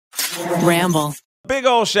Ramble. Big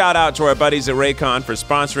ol' shout out to our buddies at Raycon for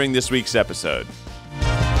sponsoring this week's episode.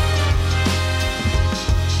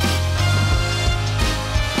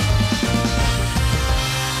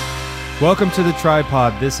 Welcome to the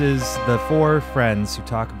TryPod. This is the four friends who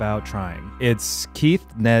talk about trying. It's Keith,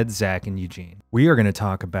 Ned, Zach, and Eugene. We are going to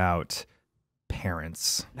talk about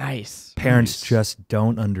parents. Nice. Parents just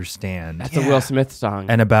don't understand. That's a Will Smith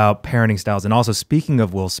song. And about parenting styles. And also, speaking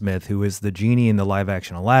of Will Smith, who is the genie in the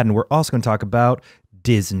live-action Aladdin, we're also going to talk about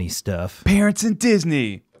Disney stuff. Parents and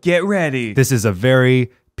Disney, get ready. This is a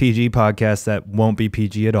very PG podcast that won't be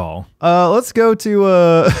PG at all. Let's go to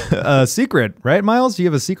a secret, right, Miles? Do you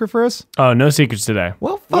have a secret for us? Oh, no secrets today.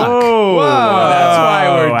 Well, fuck. Whoa. That's why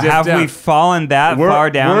we're dipped Have down. we fallen that far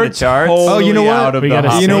down the charts? Oh, you know what? Out of We the gotta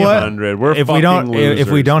hot you know what? 100. We're If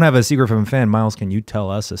we don't have a secret from a fan, Miles, can you tell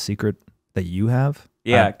us a secret that you have?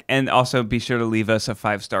 Yeah, and also be sure to leave us a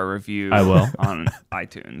 5-star review. I will. On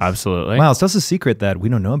iTunes. Absolutely. Miles, tell us a secret that we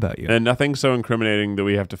don't know about you. And nothing so incriminating that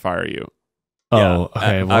we have to fire you. Oh,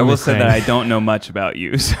 okay. I will say that I don't know much about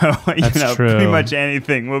you, so That's true. pretty much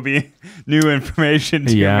anything will be new information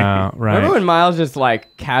to me. Yeah, right. Remember when Miles just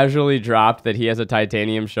like casually dropped that he has a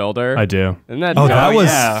titanium shoulder? I do. Isn't that Oh, dope? that was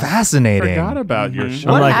yeah. fascinating. Forgot about your show.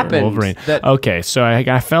 What I'm like happened? Wolverine. That- Okay, so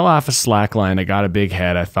I fell off a slack line. I got a big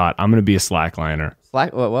head. I thought, I'm going to be a slackliner.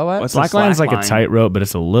 What? What's Slack a line is slack like line? a tightrope, but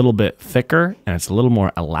it's a little bit thicker and it's a little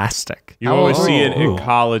more elastic. You How always old see were it you? in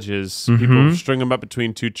colleges. People string them up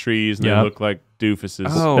between two trees and they Yep. look like doofuses.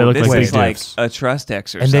 Oh, They look this like is big like diffs. a trust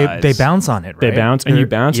exercise. And they bounce on it, right? They bounce and you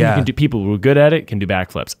bounce Yeah. and you can do, people who are good at it can do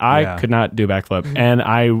backflips. I Yeah. could not do a backflip. And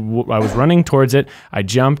I was running towards it. I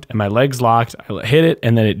jumped and my legs locked. I hit it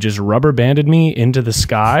and then it just rubber banded me into the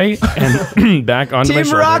sky and back onto my Team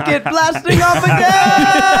shoulder. Rocket blasting off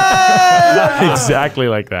again! Exactly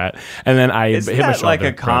like that. And then I Isn't hit my that shoulder. like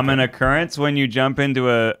a broke common it. occurrence when you jump into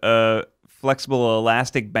a flexible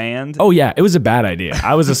elastic band? Oh yeah, it was a bad idea.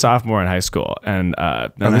 I was a sophomore in high school, and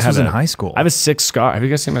then Oh, this I had was in high school. I have a 6 scar. Have you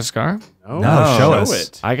guys seen my scar? No, show us.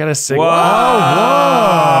 it. I got a 6. Whoa!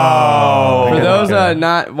 For Okay. those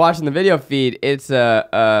not watching the video feed, it's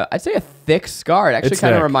I'd say a thick scar. It actually It's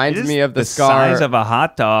kind of thick. reminds It is me of the scar. size of a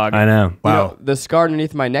hot dog. I know. You know, the scar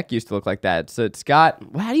underneath my neck used to look like that. So it's got.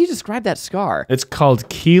 How do you describe that scar? It's called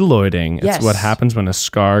keloiding. Yes. It's what happens when a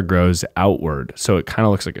scar grows outward. So it kind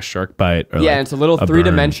of looks like a shark bite. Or Yeah, like it's a little burn.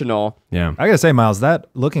 three-dimensional. Yeah. I gotta say, Miles,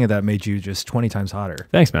 looking at that made you just 20 times hotter.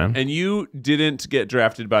 Thanks, man. And you didn't get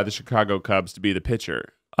drafted by the Chicago Cubs to be the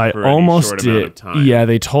pitcher. I for any almost short amount of did. time. Yeah,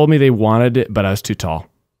 they told me they wanted it, but I was too tall.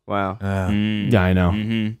 Wow. Yeah, I know.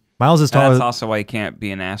 Mm-hmm. Miles is tall. That's also why you can't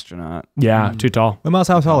be an astronaut. Yeah, too tall. Wait, Miles,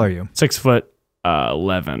 how tall are you?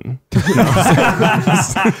 6'11".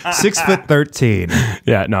 6'13".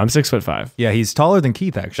 Yeah, no, I'm 5'5". Yeah, he's taller than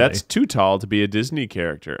Keith, actually. That's too tall to be a Disney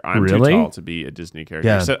character. I'm Really? too tall to be a Disney character.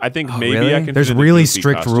 Yeah. So I think maybe really? I can. There's fit in a really goofy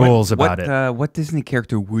strict costume. rules about it. What Disney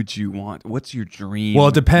character would you want? What's your dream? Well,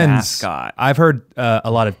 it depends. Mascot. I've heard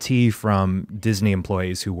a lot of tea from Disney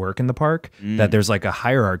employees who work in the park that there's like a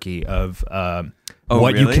hierarchy of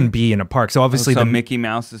what you really? can be in a park. So obviously, so the Mickey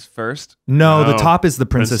Mouse is first. no, the No, top is the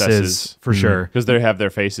princesses, princesses. for sure. Because they have their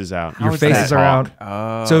faces out. Your is faces that? are out.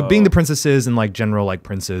 Oh. So being the princesses and like general like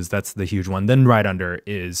princes, that's the huge one. Then right under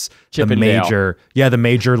is Chip the and Dale.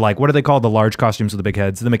 major like what are they called? The large costumes with the big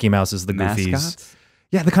heads. The Mickey Mouses, the Goofies. Mascots?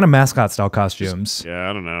 Yeah, the kind of mascot style costumes. Yeah,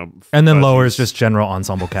 I don't know. And then lower is Fuzzies. just general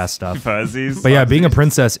ensemble cast stuff. Fuzzies. But yeah, being a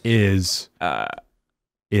princess is So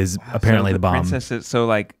apparently the bomb. Princesses, so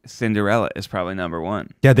like Cinderella is probably number one.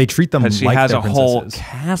 Yeah, they treat them Because she like has they're a whole princesses.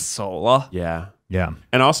 castle. Yeah. Yeah.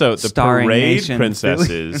 And also the Starring parade Nation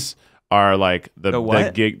princesses are like The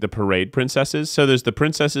what? the parade princesses. So there's the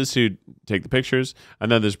princesses who take the pictures, and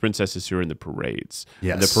then there's princesses who are in the parades.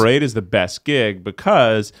 Yes. And the parade is the best gig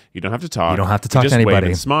because you don't have to talk. You don't have to talk to just wave anybody.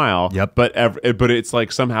 and smile. Yep. But it's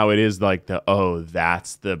like somehow it is like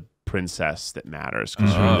that's the princess that matters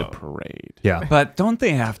because you're in the parade. Yeah. But don't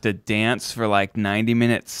they have to dance for like 90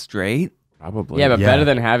 minutes straight? Probably. Yeah, but Yeah. better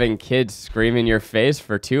than having kids scream in your face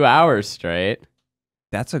for 2 hours straight.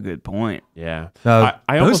 That's a good point. Yeah. Uh,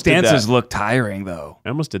 I Those almost did dances that. look tiring, though. I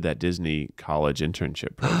almost did that Disney college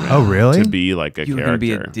internship program. Oh, really? To be like a You were character.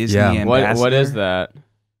 going to be a Disney Yeah. ambassador. What is that?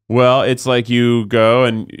 Well, it's like you go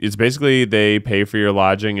and it's basically they pay for your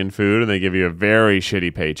lodging and food and they give you a very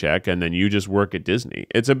shitty paycheck and then you just work at Disney.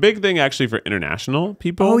 It's a big thing actually for international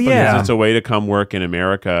people. Oh, yeah. Because it's a way to come work in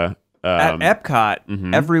America. At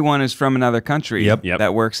Epcot, everyone is from another country Yep.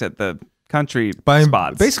 that works at the country By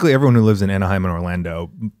spots. basically everyone who lives in Anaheim and Orlando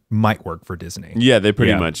might work for Disney. Yeah, they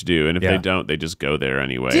pretty Yeah. much do. And if Yeah. they don't, they just go there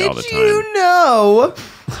anyway all the time. know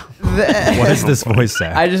What is this voice,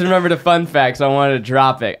 Zach? I just remembered a fun fact, so I wanted to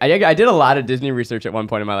drop it. I did a lot of Disney research at one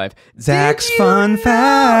point in my life. Zach's Did you fun know-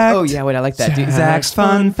 fact. Oh yeah, wait, I like that. Zach's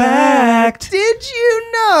fun fact. Did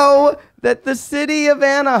you know that the city of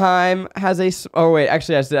Anaheim has a... Oh wait,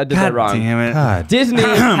 actually I did that wrong. Damn it. God. Disney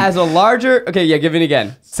has a larger... Okay, yeah, give it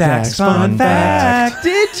again. Zach's fun fact.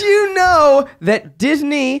 Did you know that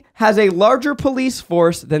Disney has a larger police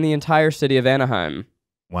force than the entire city of Anaheim?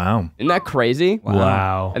 Wow. Isn't that crazy?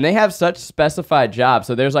 Wow. And they have such specified jobs.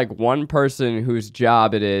 So there's like one person whose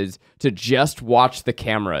job it is to just watch the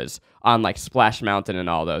cameras on like Splash Mountain and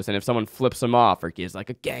all those. And if someone flips them off or gives like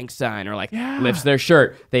a gang sign or like lifts their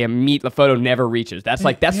shirt, the photo never reaches. That's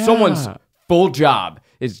someone's full job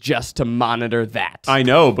is just to monitor that. I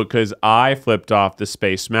know, because I flipped off the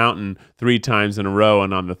Space Mountain 3 times in a row,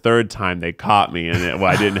 and on the 3rd time they caught me, and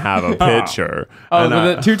I didn't have a picture. Oh, And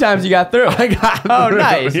the 2 times you got through. I got Oh, through,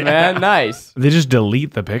 nice, yeah. man. Nice. They just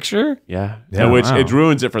delete the picture? Yeah, Yeah, which wow. it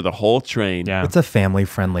ruins it for the whole train. Yeah. It's a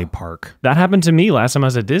family-friendly park. That happened to me last time I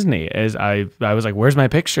was at Disney. Is I was like, "Where's my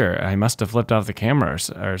picture?" I must have flipped off the camera,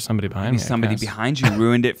 or somebody behind me. I Somebody guess. behind you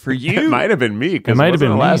ruined it for It you. might have been me. It might have been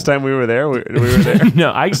the me. last time we were there. We were there.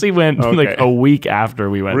 No, I actually went like a week after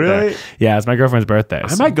we went there. Really? Yeah, it's my girlfriend's birthday.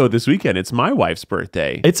 I might go this weekend. It's my wife's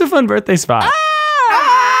birthday. It's a fun birthday spot.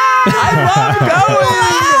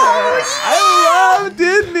 I love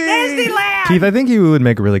Disney. Keith, I think you would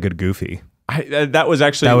make a really good Goofy That was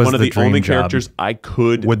actually That was one of the the only dream job. characters I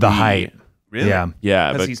could with the be. height. Really? Yeah.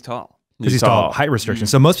 Yeah, Because but he's tall. Because he's tall. Height restrictions.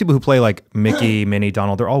 So most people who play like Mickey, Minnie,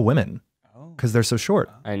 Donald, they're all women because they're so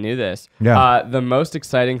short. I knew this. Yeah. The most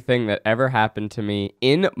exciting thing that ever happened to me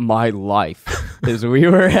in my life is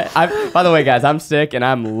by the way, guys, I'm sick and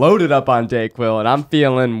I'm loaded up on Dayquil and I'm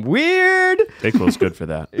feeling weird. Dayquil's good for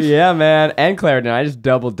that. Yeah, man. And Claritin, I just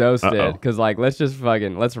double dosed it Uh-oh. because like let's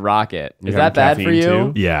rock it. You Is having that bad for caffeine you?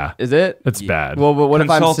 too? Yeah, Is it? it's bad. Well, but what if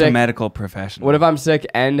I'm Consult a sick? medical professional. What if I'm sick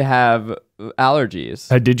and have allergies?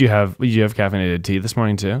 Did you have caffeinated tea this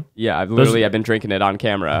morning too? Yeah, I've been drinking it on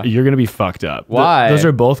camera. You're gonna be fucked up. Why? Those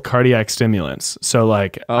are both cardiac stimulants. So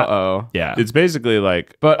like, Uh-oh. yeah, It's basically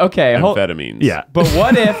like But okay, amphetamines. yeah. but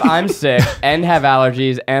what if I'm sick and have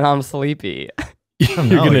allergies and I'm sleepy? You're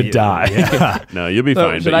gonna die. Yeah. No, you'll be So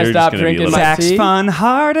fine. should but I you're stop just gonna be drinking a my little- Zach's tea? fun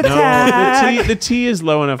heart No, attack. the tea is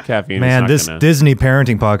low enough caffeine. Man, it's this not gonna... Disney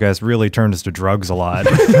parenting podcast really turned us to drugs a lot.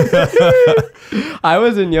 I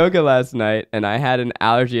was in yoga last night and I had an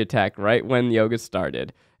allergy attack right when yoga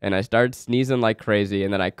started. And I started sneezing like crazy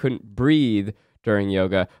and then I couldn't breathe during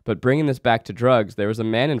yoga. But bringing this back to drugs, there was a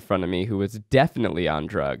man in front of me who was definitely on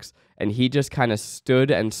drugs. And he just kind of stood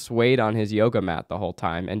and swayed on his yoga mat the whole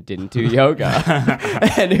time and didn't do yoga.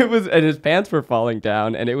 and his pants were falling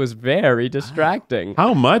down and it was very distracting.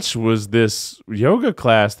 How much was this yoga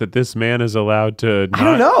class that this man is allowed to? I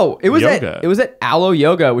don't know. It was yoga. at Aloe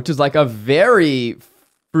Yoga, which is like a very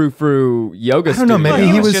frou-frou yoga I don't know, studio. maybe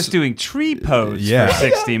he he was was- just doing tree pose Yeah. for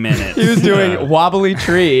 60 minutes. He was doing wobbly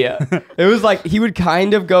tree. It was like he would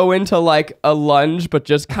kind of go into like a lunge, but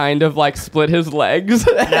just kind of like split his legs.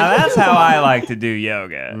 Now that's how I like to do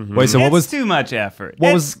yoga. Wait, so It's what was too much effort.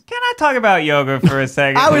 what Can I talk about yoga for a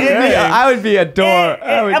second? I would be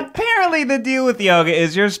Apparently, the deal with yoga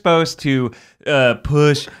is you're supposed to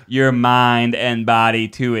push your mind and body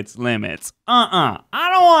to its limits. I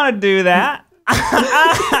don't want to do that.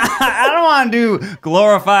 I don't want to do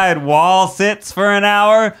glorified wall sits for an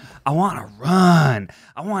hour. I want to run.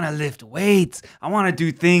 I want to lift weights. I want to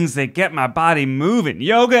do things that get my body moving.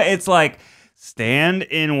 Yoga, it's like stand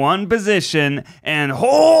in one position and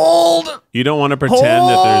hold. You don't want to pretend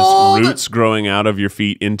that there's roots growing out of your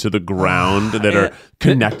feet into the ground that are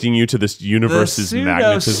connecting you to this universe's The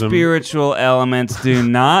magnetism. spiritual elements do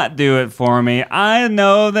not do it for me. I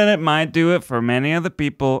know that it might do it for many other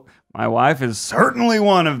people. My wife is certainly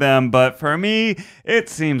one of them, but for me, it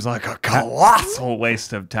seems like a colossal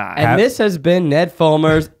waste of time. And this has been Ned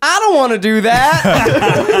Fulmer's I don't want to do that.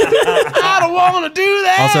 I don't want to do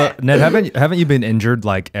that. also Ned? Haven't you been injured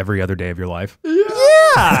like every other day of your life?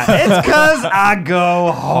 Yeah, it's because I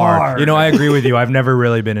go hard. You know, I agree with you. I've never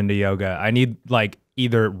really been into yoga. I need like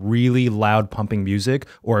either really loud pumping music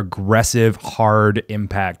or aggressive hard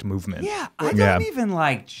impact movement. Yeah, I don't even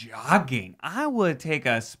like jogging. I would take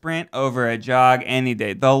a sprint over a jog any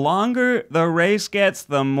day. The longer the race gets,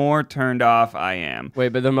 the more turned off I am. Wait,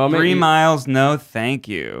 but the moment 3 miles, no thank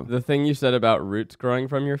you. the thing you said about roots growing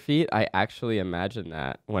from your feet, I actually imagine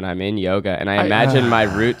that when I'm in yoga, and I imagine my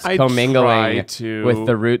roots I commingling try to. with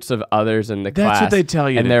the roots of others in the class. That's what they tell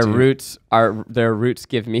you and to do. their roots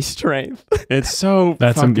give me strength. It's so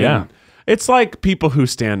That's fucking, yeah. It's like people who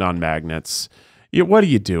stand on magnets. what are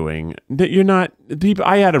you doing? You're not people.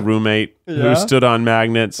 I had a roommate Yeah? who stood on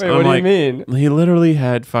magnets. Wait, I'm what do you like, mean? He literally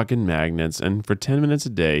had fucking magnets, and for 10 minutes a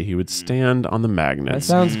day, he would stand on the That magnets.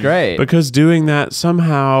 sounds great. Because doing that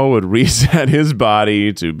somehow would reset his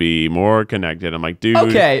body to be more connected. I'm like, dude,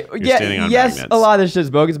 Okay, you're standing on yes, magnets. a lot of this shit's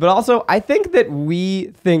bogus, but also I think that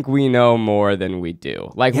we think we know more than we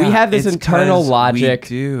do. Like we have this it's internal 'cause logic. We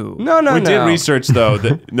do. No, We did research though.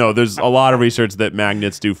 No, there's a lot of research that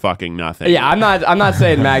magnets do fucking nothing. Yeah, I'm not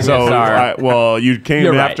saying magnets So, are. well, you came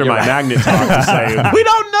You're right, after you're my right. magnet talk to say we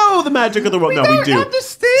don't know the magic of the world. No, we do.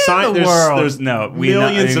 Understand the world. There's we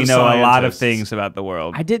millions know of a lot of scientists. things about the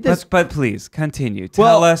world. I did this. But please continue.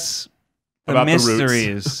 Well, Tell us the about the roots.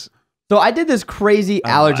 mysteries. So I did this crazy Of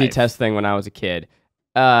allergy life. test thing when I was a kid,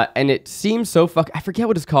 and it seems so I forget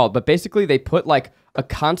what it's called, but basically they put like a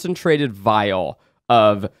concentrated vial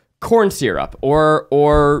of corn syrup or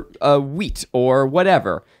wheat or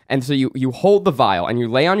whatever, and so you hold the vial and you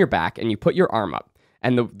lay on your back and you put your arm up,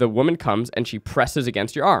 and the woman comes and she presses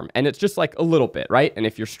against your arm, and it's just like a little bit, right? And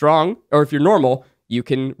if you're strong or if you're normal, you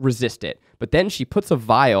can resist it. But then she puts a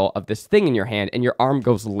vial of this thing in your hand and your arm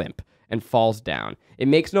goes limp and falls down. It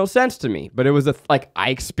makes no sense to me, but it was I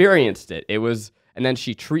experienced it. It was, and then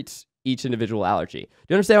she treats each individual allergy. Do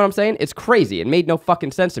you understand what I'm saying? It's crazy. It made no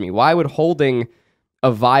fucking sense to me. Why would holding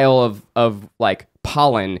a vial of like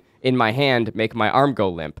pollen in my hand make my arm go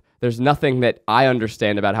limp? There's nothing that I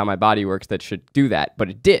understand about how my body works that should do that, but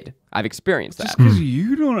it did. I've experienced that. Just because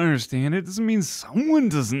you don't understand it doesn't mean someone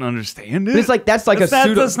doesn't understand it. But it's like that's a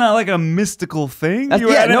pseudo. That's not like a mystical thing. That's-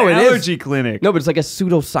 You're yeah, at an no, it is. allergy clinic. No, but it's like a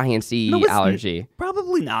pseudoscience-y No, it's allergy.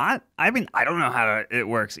 Probably not. I mean, I don't know how it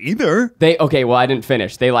works either. Well, I didn't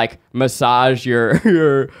finish. They like massage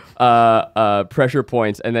your pressure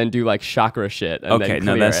points and then do like chakra shit. And Okay, then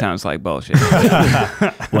no, clear that it. sounds like bullshit.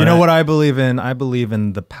 You know what I believe in? I believe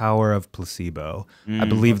in the power of placebo. I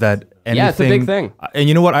believe that anything. Yeah, it's a big thing. And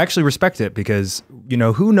you know what? I actually respect it because, you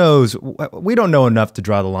know, who knows? We don't know enough to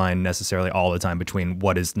draw the line necessarily all the time between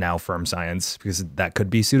what is now firm science, because that could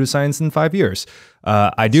be pseudoscience in 5 years.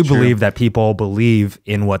 I do believe that people believe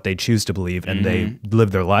in what they choose to believe and they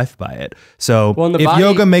live their life by it. So Well, and the if body-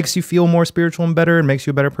 yoga makes you feel more spiritual and better and makes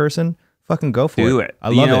you a better person, fucking go for Do it. I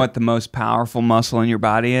You love know it. what the most powerful muscle in your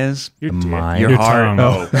body is? The mind. Your heart. tongue.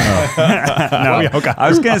 No, I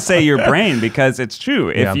was going to say your brain because it's true.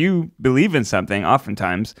 If Yeah. you believe in something,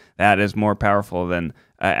 oftentimes that is more powerful than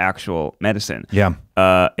actual medicine. Yeah.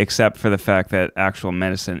 Except for the fact that actual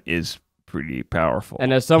medicine is pretty powerful.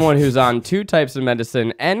 And as someone who's on 2 types of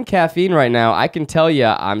medicine and caffeine right now, I can tell you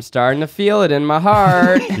I'm starting to feel it in my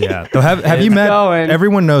heart. Yeah. So have you It's met? going.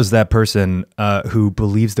 Everyone knows that person who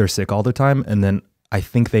believes they're sick all the time, and then I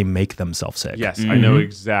think they make themselves sick. Yes, I know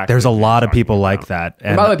exactly. There's a what you're lot of talking people about. like that.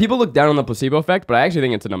 And by the way, people look down on the placebo effect, but I actually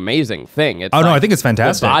think it's an amazing thing. It's Oh, no, like I think it's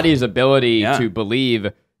fantastic. The body's ability Yeah. to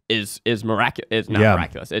believe is miraculous. It's not Yeah.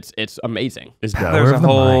 miraculous. It's amazing. Is Power There's a of the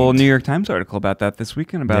whole mind. New York Times article about that this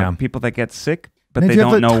weekend about Yeah. people that get sick, but Ned, they you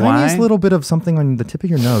have don't the know tiniest why. little bit of something on the tip of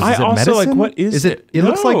your nose. I Is it also, like, medicine? what is it? it? It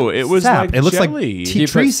looks No, like it was sap. like it looks jelly. like Do tea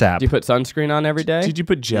tree sap. Do you put sunscreen on every day? Did you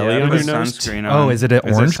put jelly Yeah, on put your nose? sunscreen Oh, on. is it an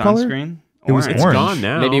orange color? Sunscreen? It was It's orange. gone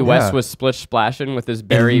now. Maybe Yeah. Wes was splish splashing with his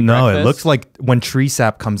berry No, breakfast. it looks like when tree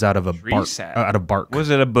sap comes out of a Tree bark. sap. Out of bark. Was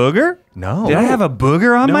it a booger? No. Did I have a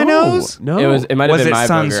booger on my nose? No, It might have Was been it my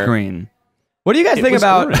booger. sunscreen? What do you guys think was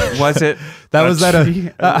about? orange. Was it? That was that. tree?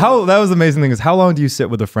 That was the amazing thing is how long do you sit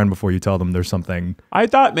with a friend before you tell them there's something? I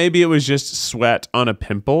thought maybe it was just sweat on a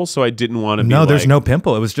pimple, so I didn't want to be. No, there's like- no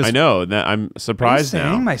pimple. It was just. I know that I'm surprised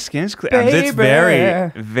now. My skin's clear. It's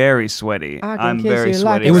very, very sweaty. I can I'm kiss very you like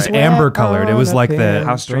sweaty. It was right now. amber colored. It was like the.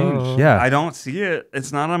 How strange. Yeah. I don't see it.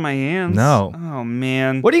 It's not on my hands. No. Oh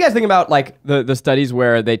man. What do you guys think about like the studies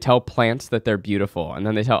where they tell plants that they're beautiful and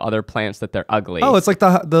then they tell other plants that they're ugly? Oh, it's like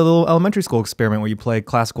the little elementary school experiment where you play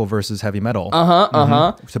classical versus heavy metal.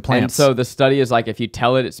 To plants. And so the study is like if you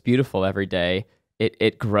tell it it's beautiful every day,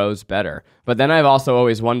 it grows better. But then I've also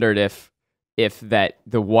always wondered if that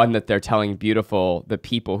the one that they're telling beautiful, the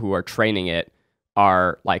people who are training it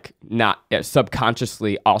are like not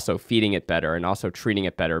subconsciously also feeding it better and also treating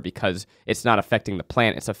it better because it's not affecting the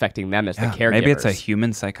plant, it's affecting them as the caregivers. Maybe it's a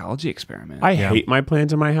human psychology experiment. I hate my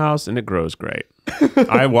plant in my house, and it grows great.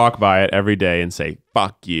 I walk by it every day and say,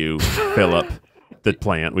 "Fuck you, Philip." The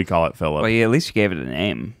plant, we call it Philip. Well, yeah, at least you gave it a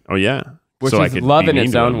name. Oh yeah, which So I is could love be in mean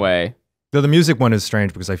its to own him. way. Though the music one is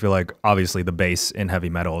strange because I feel like obviously the bass in heavy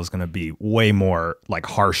metal is going to be way more like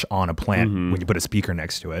harsh on a plant when you put a speaker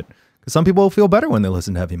next to it. Because some people feel better when they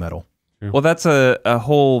listen to heavy metal. Well, that's a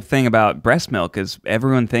whole thing about breast milk is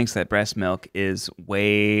everyone thinks that breast milk is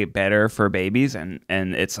way better for babies, and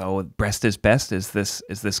it's breast is best is this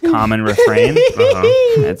common refrain.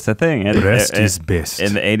 It's the thing. Breast is best.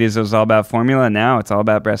 In the 80s, it was all about formula. Now it's all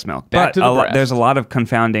about breast milk. Back to the breast. There's a lot of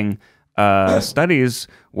confounding studies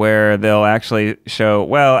where they'll actually show,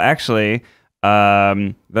 well, actually,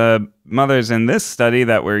 the mothers in this study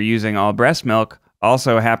that were using all breast milk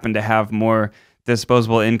also happen to have more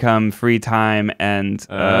disposable income, free time, and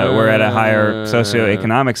were at a higher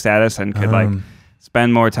socioeconomic status and could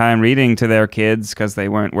spend more time reading to their kids because they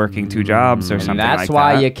weren't working 2 jobs or something like that. And that's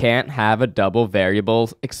why you can't have a double variable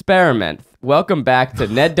experiment. Welcome back to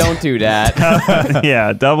Ned Don't Do That.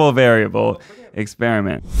 Yeah, double variable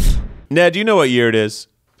experiment. Ned, do you know what year it is?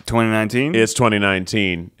 2019? It's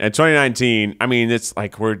 2019. And 2019, I mean, it's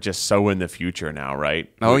like we're just so in the future now,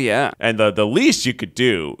 right? Oh, yeah. And the least you could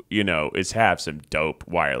do, is have some dope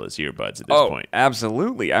wireless earbuds at this point.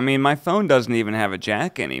 Absolutely. I mean, my phone doesn't even have a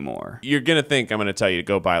jack anymore. You're going to think I'm going to tell you to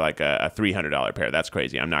go buy like a $300 pair. That's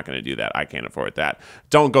crazy. I'm not going to do that. I can't afford that.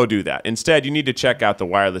 Don't go do that. Instead, you need to check out the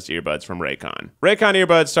wireless earbuds from Raycon. Raycon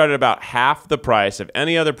earbuds start at about half the price of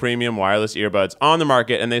any other premium wireless earbuds on the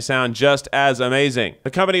market, and they sound just as amazing. The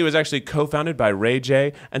company was actually co-founded by Ray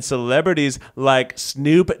J, and celebrities like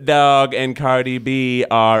Snoop Dogg and Cardi B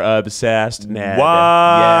are obsessed, Ned. What?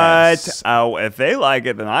 Yes. Oh, if they like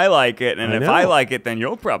it, then I like it. And if I know. like it, then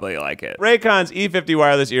you'll probably like it. Raycon's E50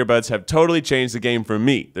 wireless earbuds have totally changed the game for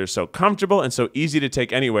me. They're so comfortable and so easy to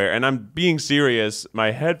take anywhere. And I'm being serious. My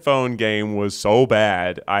headphone game was so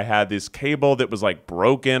bad. I had this cable that was like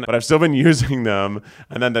broken, but I've still been using them.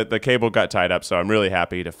 And then the cable got tied up. So I'm really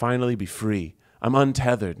happy to finally be free. I'm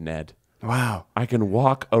untethered, Ned. Wow. I can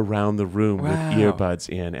walk around the room with earbuds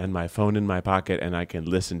in and my phone in my pocket, and I can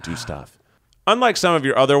listen to stuff. Unlike some of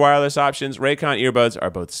your other wireless options, Raycon earbuds are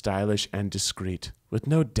both stylish and discreet, with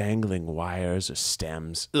no dangling wires or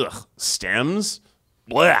stems. Ugh, stems?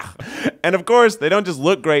 Blah. And of course, they don't just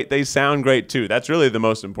look great, they sound great too. That's really the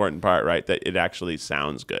most important part, right? That it actually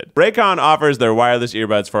sounds good. Raycon offers their wireless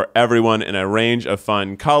earbuds for everyone in a range of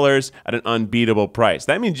fun colors at an unbeatable price.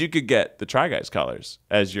 That means you could get the Try Guys colors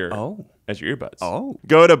as your earbuds. Oh.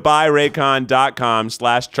 Go to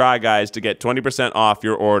buyraycon.com/tryguys to get 20% off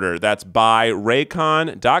your order. That's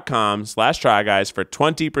buyraycon.com/tryguys for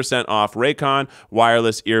 20% off Raycon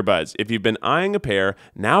wireless earbuds. If you've been eyeing a pair,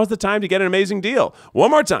 now's the time to get an amazing deal.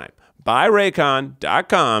 One more time,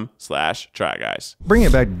 buyraycon.com/tryguys. Bring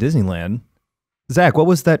it back to Disneyland. Zach, what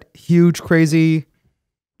was that huge, crazy...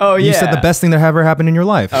 Oh, yeah. You said the best thing that ever happened in your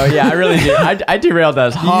life. Oh, yeah, I really did. I derailed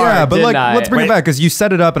us hard, Yeah, but didn't I? let's bring it back because you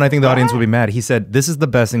set it up and I think the audience will be mad. He said, this is the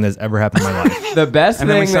best thing that's ever happened in my life. The best And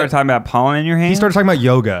thing then we started talking about pollen in your hand? He started talking about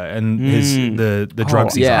yoga and the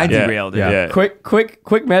drugs he's yeah. on. I derailed it. Yeah.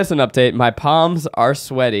 Quick medicine update. My palms are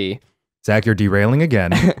sweaty. Zach, you're derailing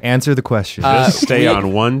again. Answer the question. Just stay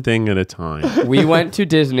on one thing at a time. We went to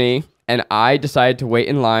Disney, and I decided to wait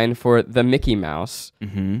in line for the Mickey Mouse,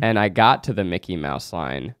 and I got to the Mickey Mouse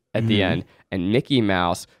line at the end, and Mickey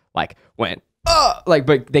Mouse went,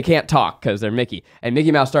 but they can't talk because they're Mickey. And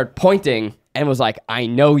Mickey Mouse started pointing and was like, I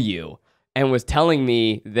know you, and was telling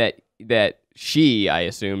me that she, I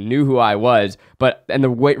assume, knew who I was. And the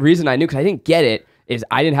reason I knew, because I didn't get it, is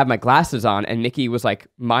I didn't have my glasses on, and Mickey was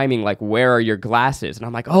miming where are your glasses? And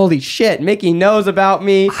I'm like, holy shit, Mickey knows about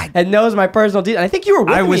me and knows my personal details. And I think you were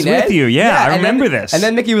with me, I was Ned. with you, yeah, I remember this. And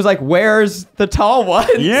then Mickey was like, where's the tall one?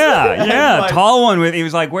 Yeah, tall one with. He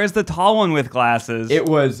was like, "Where's the tall one with glasses?" It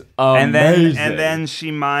was amazing. And then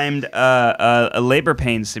she mimed a labor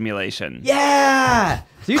pain simulation. Yeah.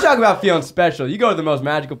 So you talk about feeling special. You go to the most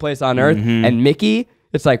magical place on earth, and Mickey,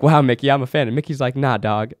 it's like, wow, Mickey, I'm a fan. And Mickey's like, nah,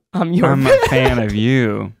 dog, I'm a fan of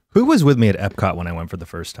you. Who was with me at Epcot when I went for the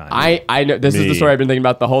first time? I know this is the story I've been thinking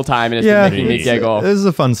about the whole time, and it's been making me giggle. This is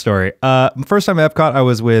a fun story. First time at Epcot, I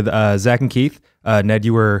was with Zach and Keith. Ned,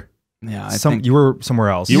 you were you were somewhere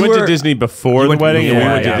else. You went to Disney before the wedding, and we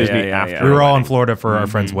went to Disney after. We were all in Florida for our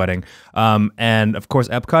friend's wedding. And of course,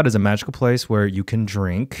 Epcot is a magical place where you can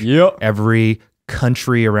drink. Yep. Every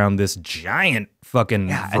country around this giant fucking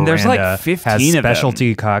veranda and there's like 15 has of them.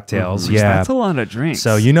 specialty cocktails. Yeah, That's a lot of drinks.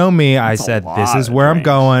 So you know me, I said a this lot is of where I'm drinks.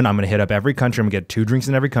 going. I'm gonna hit up every country. I'm gonna get 2 drinks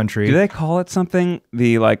in every country. Do they call it something?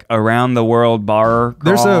 The around the world bar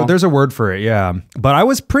crawl? There's a word for it, yeah. But I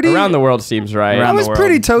was pretty Around the world seems right. I was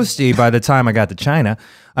pretty toasty by the time I got to China.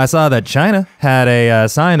 I saw that China had a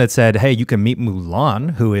sign that said, "Hey, you can meet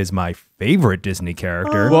Mulan, who is my favorite Disney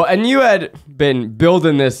character." Well, and you had been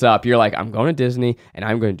building this up. You're like, I'm going to Disney, and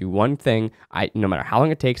I'm going to do one thing. No matter how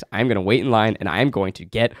long it takes, I'm going to wait in line, and I'm going to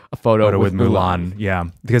get a photo with Mulan. Yeah,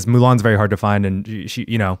 because Mulan's very hard to find, and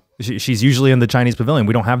she's usually in the Chinese pavilion.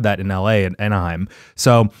 We don't have that in LA and Anaheim.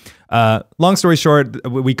 So, long story short,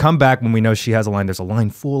 we come back when we know she has a line. There's a line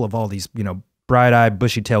full of all these, bright-eyed,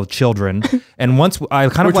 bushy-tailed children. And once I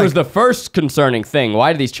Which was the first concerning thing.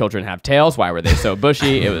 Why do these children have tails? Why were they so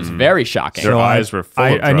bushy? It was very shocking. Their eyes were full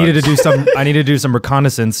of drugs. I needed to do some. I needed to do some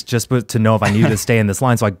reconnaissance just to know if I needed to stay in this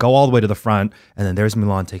line. So I go all the way to the front, and then there's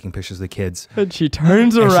Mulan taking pictures of the kids. And she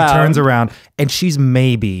turns around, and she's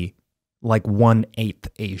maybe like 1/8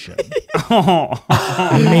 Asian.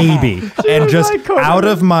 Maybe. And just out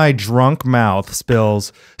of my drunk mouth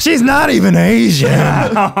spills, she's not even Asian.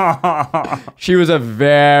 She was a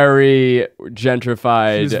very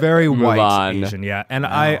gentrified She was very Mulan. white Asian, yeah. And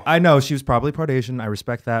I know she was probably part Asian. I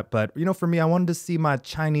respect that. But, for me, I wanted to see my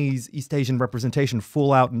Chinese East Asian representation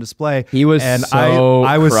full out in display. He was and so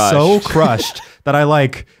I was crushed. so crushed that I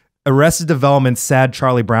Arrested Development's sad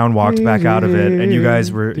Charlie Brown walked back out of it, and you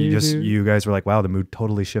guys were like, wow, the mood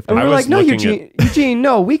totally shifted. And we were like, no, Eugene,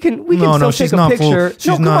 no, we can still take a picture.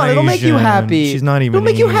 No, come on, it'll make you happy. She's not even It'll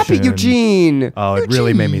make you happy, Eugene. Oh, it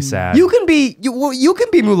really made me sad. You can be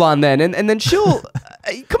Mulan then, and then she'll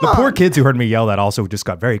come on. The poor kids who heard me yell that also just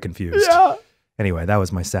got very confused. Yeah. Anyway, that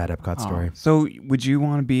was my sad Epcot story. So, would you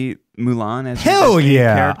want to be Mulan as Hell your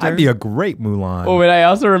yeah! character? I'd be a great Mulan. Oh, and I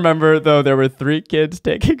also remember, though, there were 3 kids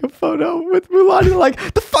taking a photo with Mulan. And they're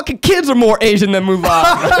like, the fucking kids are more Asian than Mulan.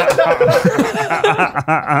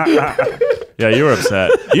 Yeah, you were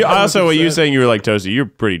upset. What you saying, you were like, Toasty, you're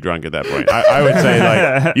pretty drunk at that point. I would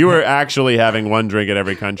say, you were actually having one drink at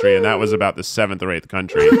every country, and that was about the 7th or 8th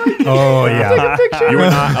country. Oh, yeah. You were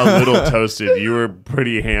not a little toasted. You were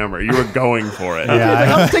pretty hammered. You were going for it.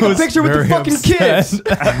 Yeah, I'll take a picture with the fucking kids.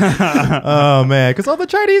 Oh, man, because all the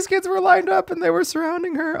Chinese kids were lined up, and they were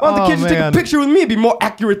surrounding her. Well, the kids should take a picture with me. It'd be more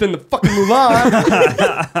accurate than the fucking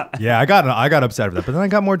Mulan. Yeah, I got upset with that, but then I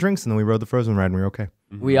got more drinks, and then we rode the Frozen ride, and we were okay.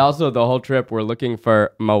 We also, the whole trip, were looking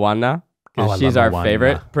for Moana, because she's our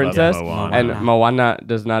favorite princess, and Moana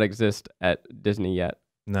does not exist at Disney yet.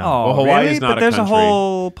 No. Oh, Well, Hawaii really? is not But a there's country. a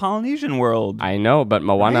whole Polynesian world. I know, but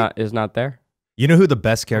Moana is not there. You know who the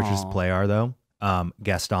best characters to play are, though?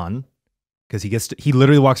 Gaston. Because he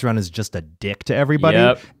literally walks around as just a dick to everybody.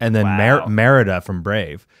 Yep. And then Wow. Merida from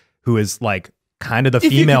Brave, who is kind of the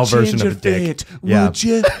female version of a dick. Would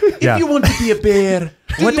you? Yeah. If you want to be a bear,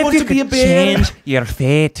 What if you could change your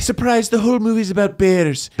fate? Surprise! The whole movie's about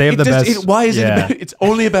bears. They have the best- Why is yeah. it? About, it's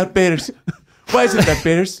only about bears. Why is it about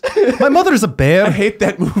bears? My mother's a I bear. hate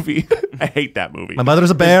that movie. I hate that movie. My mother's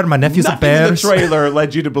a bear. My nephew's a Nothing in bear. the trailer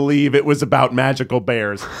led you to believe it was about magical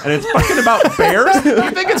bears. And it's fucking about bears?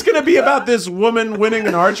 You think it's going to be about this woman winning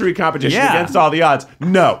an archery competition Yeah. against all the odds?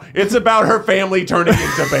 No. It's about her family turning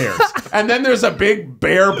into bears. And then there's a big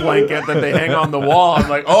bear blanket that they hang on the wall. I'm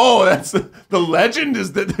like, oh, that's the legend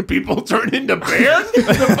is that the people turn into bears?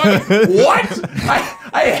 What?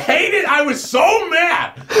 I hate it. I was so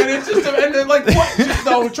mad. And it's just, and then what?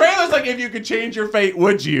 The trailer's like, if you could change your fate,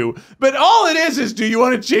 would you? But all it is do you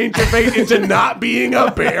want to change your fate into not being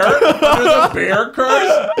a bear? Under the bear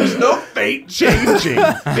curse? There's no fate changing.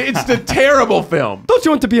 It's a terrible film. Don't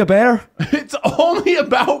you want to be a bear? It's only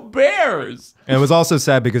about bears. And it was also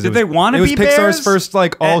sad because Did they wanna it was be Pixar's bears? first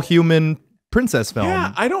all-human princess film.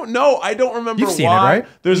 Yeah, I don't know. I don't remember You've seen it, why. right?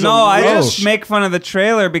 There's No, a I roach. just make fun of the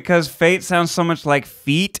trailer because fate sounds so much like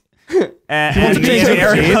feet. And to change your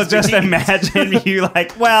Ariel, feet? just imagine you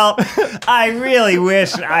well, I really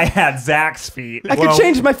wish I had Zach's feet. I could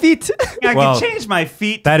change my feet. I Well, could change my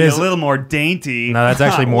feet that to be is- a little more dainty. No, that's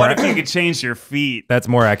actually more- What if you could change your feet? That's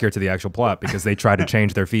more accurate to the actual plot because they tried to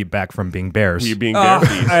change their feet back from being bears. You being bare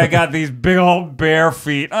feet. I got these big old bare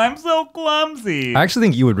feet. I'm so clumsy. I actually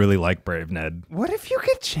think you would really like Brave, Ned. What if you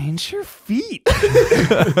could change your feet?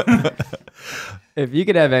 If you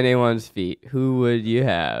could have anyone's feet, who would you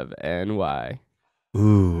have and why?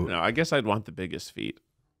 Ooh. No, I guess I'd want the biggest feet.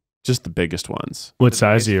 Just the biggest ones. What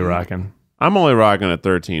size are you rocking? I'm only rocking a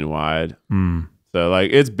 13 wide. So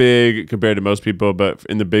it's big compared to most people, but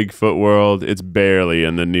in the Bigfoot world, it's barely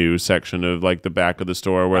in the new section of the back of the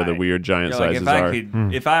store where the Right. weird giant You're sizes are.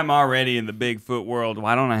 if I'm already in the Bigfoot world,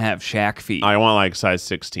 why don't I have Shaq feet? I want size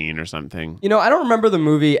 16 or something. You know, I don't remember the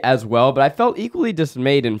movie as well, but I felt equally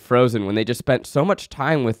dismayed in Frozen when they just spent so much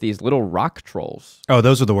time with these little rock trolls. Oh,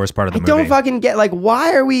 those were the worst part of the I movie. don't fucking get,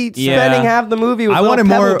 why are we Yeah. spending half the movie with I little wanted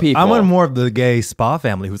pebble more. people? I wanted more of the gay spa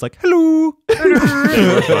family who's like, hello. They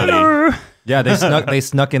were funny. Yeah, they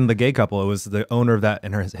snuck in the gay couple. It was the owner of that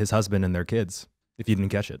and his husband and their kids. If you didn't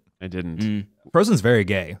catch it, I didn't. Frozen's very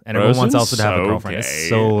gay, and everyone wants Elsa to have a girlfriend. Gay. It's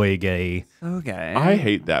so gay. Okay. I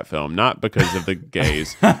hate that film, not because of the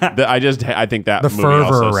gays. I think that The movie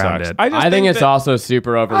fervor also around sucks. it. I think it's also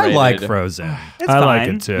super I overrated. like Frozen. It's I like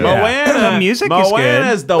fine. it too. Moana, The music is good.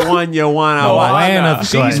 Moana's the one you want to watch. Moana's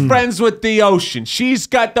She's good. friends with the ocean.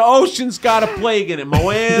 The ocean's got a plague in it.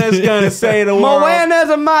 Moana's gonna say the world. Moana's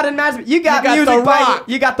a modern masterpiece. You got You got music The by Rock.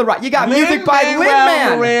 you got the rock. You got music by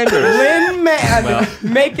Lin-Manuel Lin-Man. Miranda. Lin-Man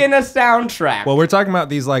making a soundtrack. Well, we're talking about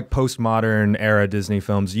these like postmodern era Disney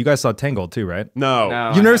films. You guys saw Tangled too, right?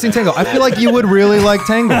 No. You've never seen Tangled. I feel like you would really like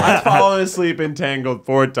Tangled. I've fallen asleep in Tangled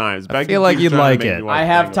 4 times. I feel like you'd like it. I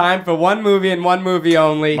have time for one movie and one movie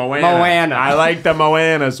only. Moana. I like the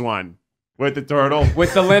Moana's one with the turtle.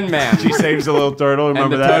 With the Lin Man. She saves a little turtle.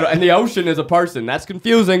 Remember and the that? turtle, and the ocean is a person. That's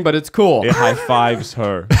confusing, but it's cool. It high fives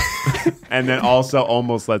her, and then also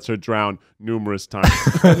almost lets her drown numerous times.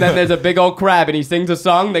 And then there's a big old crab, and he sings a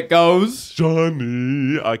song that goes.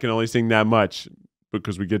 Johnny, I can only sing that much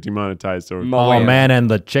because we get demonetized. So Oh, man and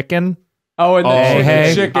the chicken. Oh, and the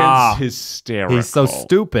hey. chicken's chicken's hysterical. He's so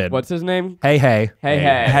stupid. What's his name? Hey, hey. Hey.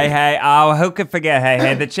 Hey, oh, who could forget?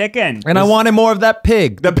 Hey, the chicken. And I wanted more of that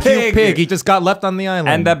pig. The pig. pig. He just got left on the island.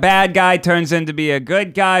 And the bad guy turns in to be a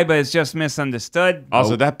good guy, but it's just misunderstood.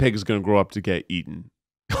 Also, that pig is going to grow up to get eaten.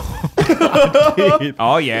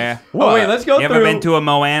 Oh, yeah. Oh, wait, let's go You through. ever been to a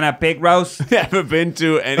Moana pig roast? Never been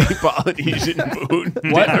to any Polynesian food.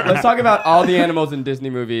 What? Let's talk about all the animals in Disney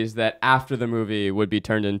movies that after the movie would be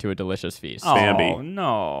turned into a delicious feast. Bambi. Oh,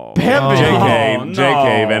 no. Bambi. JK, Oh, no.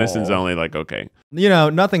 JK, venison's only like, okay. You know,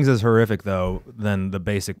 nothing's as horrific, though, than the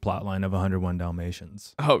basic plot line of 101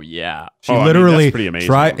 Dalmatians. Oh, yeah. She Oh, I mean, literally that's pretty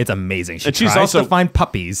amazing. It's amazing. She And she's tries also- to find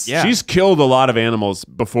puppies Yeah. She's killed a lot of animals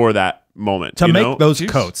before that moment. to you make know? those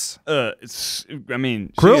She's- coats. I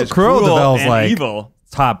mean, Cruella she is de cruel Vil's and like- evil.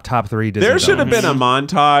 Top 3 Disney There should have villains. been a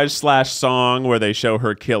montage / song where they show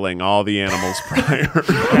her killing all the animals prior.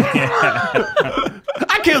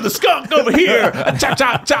 I killed the skunk over here. Chop,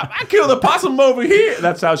 chop, chop. I killed the possum over here.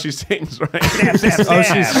 That's how she sings, right? Oh,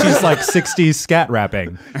 she's like 60s scat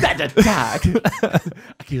rapping. I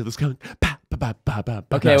killed the skunk. Pa, pa, pa, pa, pa,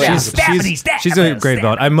 pa. Okay, wait. She's a great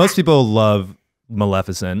villain. Most people love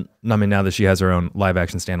Maleficent. I mean, now that she has her own live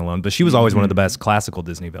action standalone, but she was always one of the best classical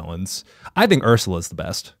Disney villains. I think Ursula's the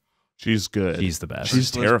best. She's good. She's the best. She's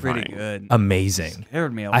terrifying. Pretty good. Amazing.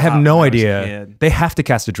 Scared me a I have lot no when I was a idea. kid. They have to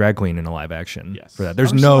cast a drag queen in a live action Yes. for that.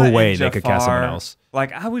 There's Ursula no way and they could cast someone Jafar, else.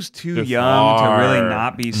 Like, I was too Jafar. young to really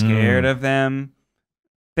not be scared of them.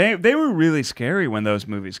 They were really scary when those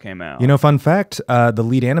movies came out. You know, fun fact: the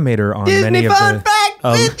lead animator on many of the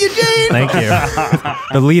with Eugene. thank you.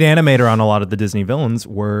 The lead animator on a lot of the Disney villains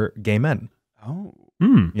were gay men. Oh.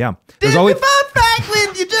 Yeah, there's always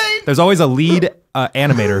a lead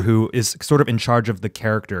animator who is sort of in charge of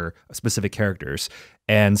the specific characters,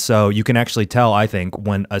 and so you can actually tell, I think,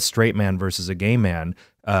 when a straight man versus a gay man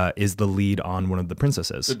is the lead on one of the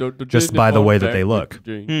princesses, just by the way that they look.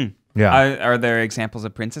 Yeah, Are there examples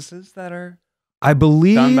of princesses that are I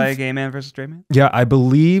believe. done by a gay man versus straight man? Yeah, I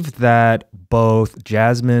believe that both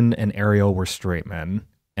Jasmine and Ariel were straight men,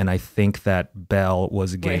 and I think that Belle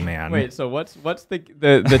was a gay man. Wait, so what's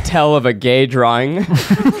the tell of a gay drawing?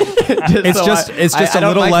 It's just a don't-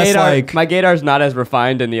 little my less gaydar- like. my gaydar's not as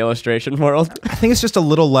refined in the illustration world. I think it's just a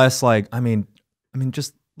little less like. I mean,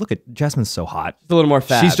 just look at Jasmine's so hot. It's a little more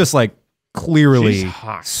fat. She's just like clearly She's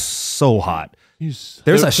hot. so hot. She's-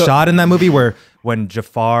 There's a shot in that movie where when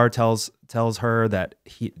Jafar tells her that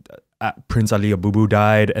Prince Ali Abubu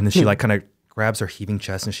died, and then she like kind of grabs her heaving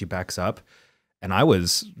chest and she backs up, and I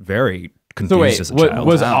was very confused so wait, as a child.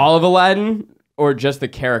 was all of Aladdin or just the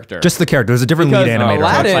character? Just the character. There's a different Because lead animator.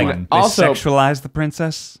 Aladdin- on that one. They Also- sexualize the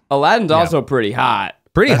princess? Aladdin's also pretty hot.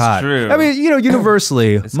 Pretty That's hot. true. I mean,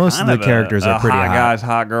 universally, It's most of kind the characters are pretty hot hot. guys,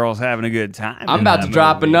 hot girls having a good time. I'm in about that to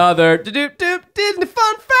drop movie. another Disney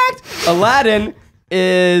fun fact. Aladdin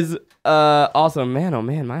is also, man, oh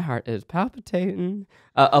man, my heart is palpitating.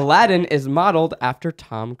 Aladdin is modeled after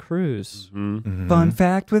Tom Cruise. Fun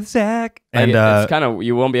fact with Zach. And it's kind of,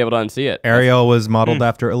 you won't be able to unsee it. Ariel was modeled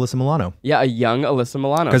after Alyssa Milano. Yeah, a young Alyssa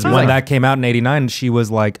Milano. Because She's when like- that came out in '89, she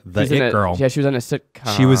was like the she's in it a- girl. Yeah, she was in a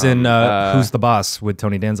sitcom. She was in Who's the Boss with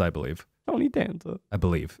Tony Danza, I believe. Tony Danza. I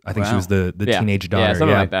think she Wow. was the Yeah. teenage daughter. Yeah,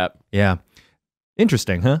 something like that. Yeah.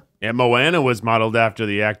 Interesting, huh? Yeah, Moana was modeled after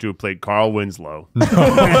the actor who played Carl Winslow.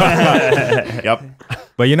 Yep.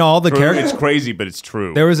 But all the It's characters. crazy, but it's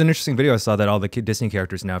true. There was an interesting video I saw that all the Disney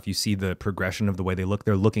characters now, if you see the progression of the way they look,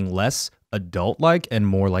 they're looking less adult-like and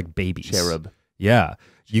more like babies. Cherub. Yeah.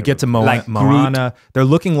 You get to Like Moana. They're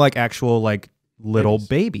looking like actual like little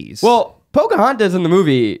babies. Well, Pocahontas in the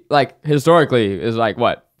movie, like historically, is like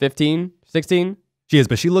what, 15, 16? she is,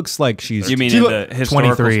 but she looks like she's You mean she in look- the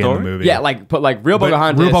historical 23 story? in the movie. Yeah, like real But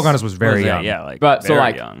Pocahontas. real Pocahontas was very young. Yeah, like But so very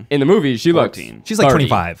like young. in the movie, she looks 14. She's like 30.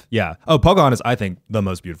 25. Yeah. Oh, Pocahontas, I think the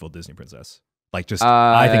most beautiful Disney princess. Like just,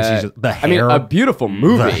 I think she's just, the I mean, hair. a beautiful the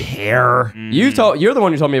movie. hair. You're the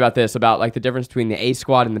one who told me about this, about like the difference between the A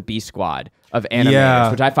squad and the B squad of animators,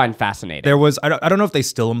 Yeah. which I find fascinating. There was, I don't know if they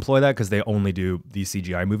still employ that because they only do these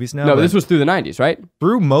CGI movies now. no, but this was through the 90s, right?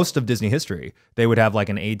 through most of Disney history. They would have like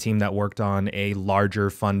an A team that worked on a larger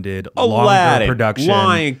funded, longer Aladdin, production.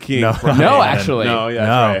 Lion King, No, Brian. No, actually. No, yeah, no. that's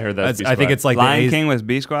right. I heard that. I think it's like the Lion A- King was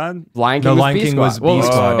B Squad? Lion King No, was Lion B King squad. was Well, B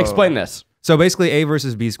squad. explain this. So basically, A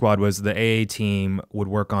versus B squad was the AA team would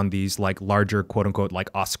work on these like larger, quote unquote, like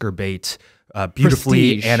Oscar bait,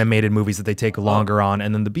 beautifully Prestige. animated movies that they take longer on,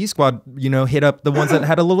 and then the B squad, hit up the ones that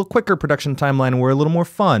had a little quicker production timeline and were a little more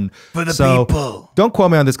fun for the people. Don't quote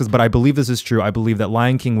me on this, but I believe this is true. I believe that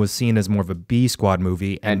Lion King was seen as more of a B squad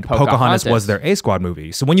movie, and Pocahontas was their A squad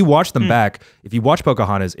movie. So when you watch them back, if you watch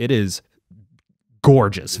Pocahontas, it is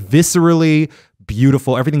gorgeous, viscerally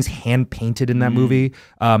beautiful. Everything's hand painted in that movie.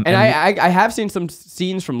 And I have seen some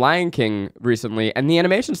scenes from Lion King recently, and the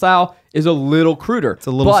animation style is a little cruder. It's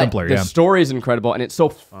a little simpler, The yeah. story is incredible, and it's so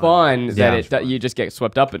fun that you just get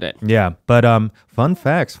swept up in it. yeah, but fun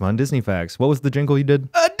facts, fun Disney facts. What was the jingle you did?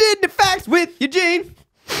 I did the facts with Eugene.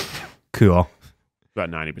 Cool. about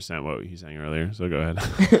 90% what he sang earlier. So go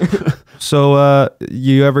ahead. So,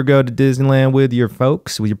 you ever go to Disneyland with your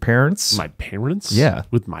folks, with your parents? My parents? Yeah.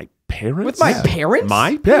 With my parents? With my parents?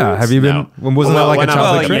 My parents? Yeah. Have you been? No. Wasn't that like a when I was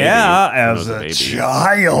childhood a trip? baby. yeah, When I as was a baby.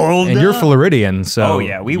 child. And you're Floridian, so Oh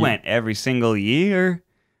yeah, we went every single year.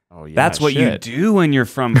 Oh, yeah, That's what you shit. do when you're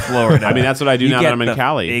from Florida. I mean, that's what I do You now that get I'm in the-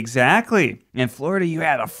 Cali. Exactly. In Florida, you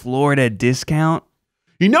had a Florida discount.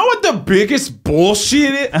 You know what the biggest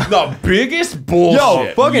bullshit is? The biggest bullshit.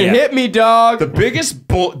 Yo, fucking Yeah. hit me, dog. The biggest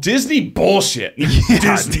Disney bullshit.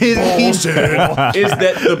 Disney bullshit is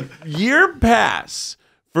that the year pass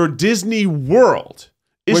for Disney World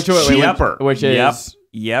is cheaper, Which is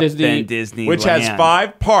Yep. Disney- Then Disneyland. which has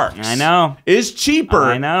 5 parks. I know. Is cheaper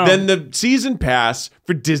I know. than the season pass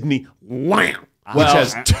for Disneyland, which Well-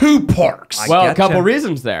 has 2 parks. Well, a Gotcha. couple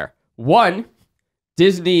reasons there. One,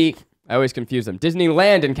 Disney, I always confuse them.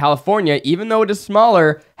 Disneyland in California, even though it is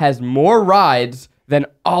smaller, has more rides than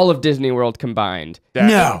all of Disney World combined. That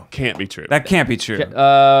No. can't be true. That can't be true.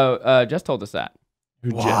 Just told us that.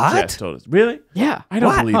 Jess told us. Really? Yeah. I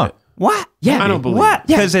don't believe it. What? Yeah. I don't believe What? it.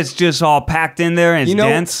 Because it's just all packed in there and it's You know,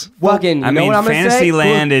 dense. fucking, I you know mean, what I'm gonna say?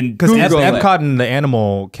 Fantasyland and because Google it. Epcot and the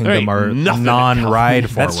Animal Kingdom ain't are nothing in non-ride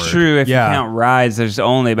forward. that's true. If yeah. you count rides, there's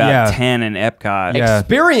only about Yeah. 10 in Epcot. Yeah.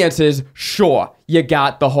 Experiences, sure, you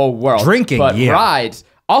got the whole world. Drinking, but yeah. rides.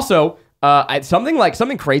 Also,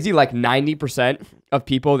 something crazy like 90% of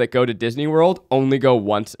people that go to Disney World only go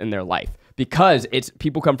once in their life because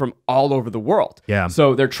people come from all over the world. Yeah.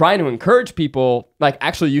 So they're trying to encourage people. Like,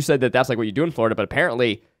 actually, you said that that's like what you do in Florida, but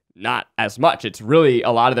apparently not as much. It's really a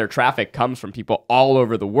lot of their traffic comes from people all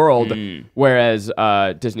over the world, whereas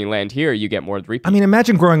Disneyland here, you get more repeat. I mean,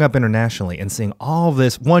 imagine growing up internationally and seeing all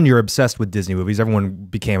this. One, you're obsessed with Disney movies. Everyone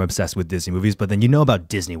became obsessed with Disney movies, but then you know about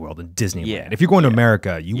Disney World and Disneyland. Yeah. If you're going to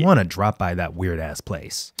America, you want to drop by that weird ass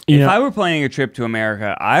place. If I were planning a trip to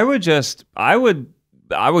America, I would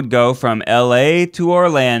go from LA to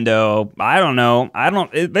Orlando. I don't know.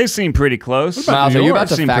 They seem pretty close. Miles, New are you York about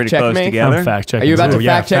to seem fact pretty check close me? together. I'm fact checking. Are you about to Ooh,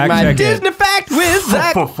 yeah, fact check fact my check it. Disney fact with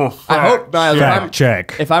Zach? I hope, Miles, Fact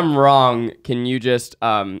check. if I'm wrong, can you just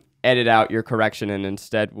edit out your correction and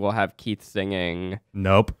instead we'll have Keith singing?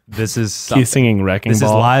 Nope. This is He's singing Wrecking this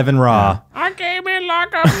Ball. is live and raw. I came in like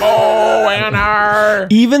a bow and arrow.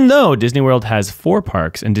 Even though Disney World has 4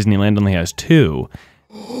 parks and Disneyland only has 2,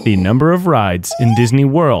 the number of rides in Disney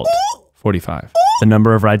World, 45. The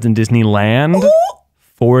number of rides in Disneyland,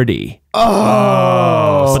 40.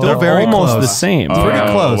 Oh, But still they're very almost close. the same. Pretty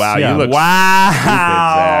close. Wow, yeah. you look Wow. stupid,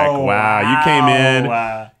 Zach. Wow, you came in.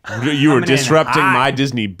 You were Coming in disrupting hot. my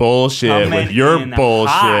Disney bullshit Coming with your in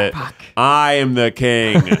bullshit. hot. I am the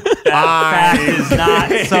king. That fact is not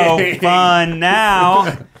so fun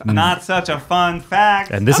now. Not such a fun fact.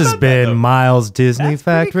 And this has been Miles Disney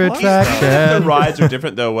Fact pretty close, Retraction. The rides are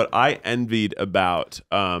different, though. What I envied about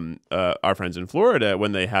our friends in Florida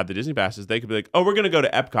when they have the Disney passes, they could be like, "Oh, we're going to go to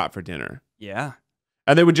Epcot for dinner," Yeah.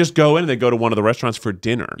 and they would just go in and they go to one of the restaurants for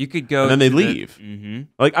dinner. You could go. and then they to leave. Mm-hmm.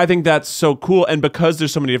 Like, I think that's so cool. And because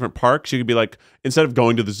there's so many different parks, you could be like, instead of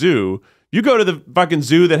going to the zoo, You go to the fucking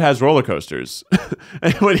zoo that has roller coasters.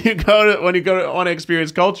 And when you go to want to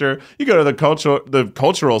experience culture, you go to the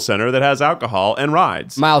cultural center that has alcohol and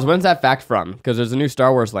rides. Miles, when's that fact from? Because there's a new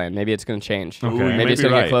Star Wars land. Maybe it's going to change. Okay. Maybe it's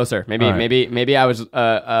going to get closer. Maybe I was.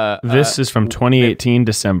 This is from 2018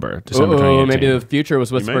 December 2018. Maybe the future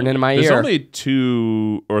was whispering into my ear. There's only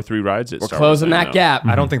 2 or 3 rides at We're Star Wars closing that gap.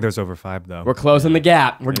 I don't think there's over 5 though. We're closing the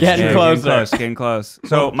gap. We're getting closer. Getting close.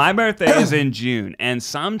 So my birthday is in June, and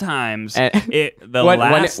sometimes When's day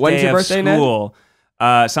your of birthday, Ned? school.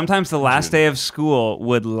 Sometimes the last day of school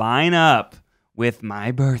would line up with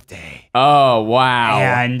my birthday. Oh, wow.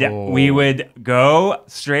 And we would go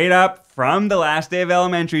straight up from the last day of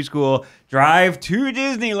elementary school, drive to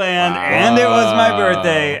Disneyland, and it was my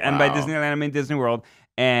birthday. And by Disneyland, I mean Disney World.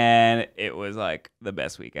 And it was like the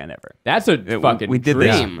best weekend ever. That's a fucking We did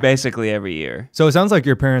dream. this basically every year. So it sounds like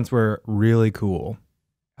your parents were really cool.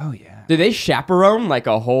 Oh, yeah. Did they chaperone like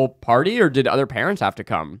a whole party, or did other parents have to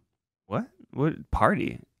come? What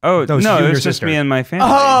party? Oh, That was no, you and it your was just sister. me and my family.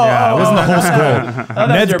 Yeah, it wasn't the whole school.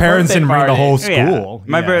 Ned's your parents birthday didn't bring the party. whole Yeah. school.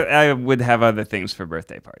 My Yeah. I would have other things for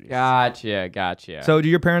birthday parties. Gotcha. So do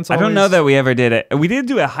your parents I always... don't know that we ever did it. We did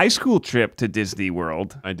do a high school trip to Disney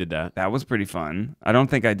World. I did that. That was pretty fun. I don't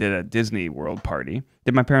think I did a Disney World party.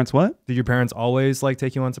 Did my parents what? Did your parents always like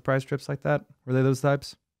take you on surprise trips like that? Were they those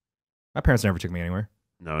types? My parents never took me anywhere.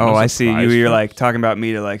 No, Oh, no I see. surprise You're trips. like talking about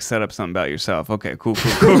me to like set up something about yourself. Okay, cool.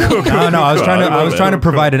 No, I was trying to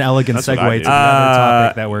provide an elegant That's what I segue do. to another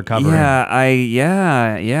topic that we're covering.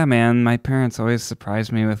 Yeah, man. My parents always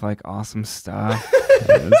surprised me with like awesome stuff.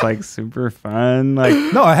 It was like super fun. Like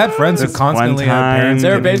No, I had friends who This constantly one had time- parents. They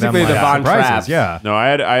were giving them, basically the like, Von surprises. Trapps. Yeah. No, I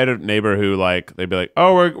had a neighbor who like they'd be like,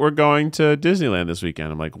 "Oh, we're going to Disneyland this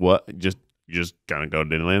weekend." I'm like, "What? You just gonna go to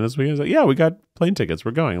Disneyland this weekend?" He's like, "Yeah, we got plane tickets.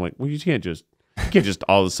 We're going." I'm like, well, you can't just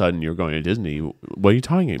all of a sudden you're going to Disney. What are you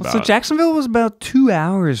talking about? So Jacksonville was about 2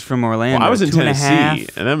 hours from Orlando. Well, I was in 2.5. Tennessee,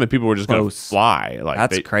 and then the people were just going to Close. fly. Like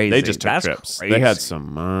That's crazy. They just took That's trips. crazy. They had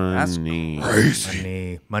some money.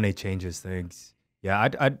 Money changes things. Yeah,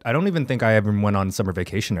 I don't even think I ever went on summer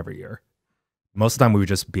vacation every year. Most of the time we would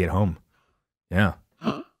just be at home. Yeah.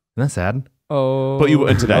 Isn't that sad? Oh, But you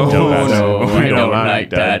went to that dope house. no, You I don't like like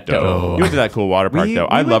that dope. You went to that cool water park, We- though. we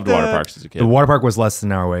I went loved water to- parks as a kid. The water park was less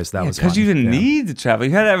than an hour away, so that was Because fun. you didn't Yeah. need to travel.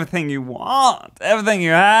 You had everything you want, everything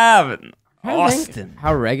you have in Austin.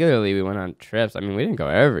 How regularly we went on trips. I mean, we didn't go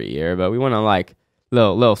every year, but we went on like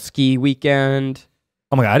little ski weekend.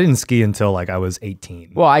 Oh my God, I didn't ski until like I was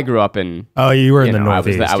 18. Well, I grew up in. Oh, you were in the I was,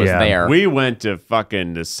 Northeast. I was yeah. there. We went to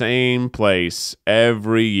fucking the same place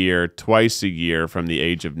every year, twice a year, from the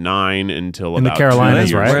age of 9 until In the about Carolinas,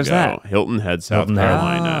 2 years right? Where's ago. that? Hilton Head, South Hilton Head.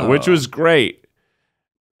 Carolina, Oh. which was great.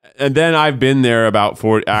 And then I've been there about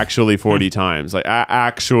 40 times. Like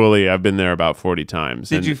actually, I've been there about 40 times.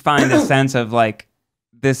 Did And you find a sense of like,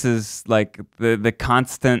 this is like the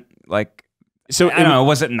constant, like, So I don't know,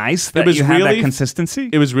 was it nice that was you had that really- consistency?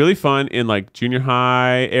 It was really fun in like junior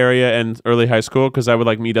high area and early high school because I would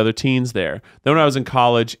like meet other teens there. Then when I was in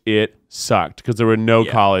college, it sucked because there were no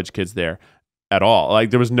college kids there at all.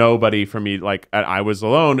 Like there was nobody for me. Like I was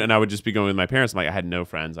alone and I would just be going with my parents. I'm like I had no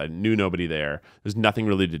friends. I knew nobody there. There's nothing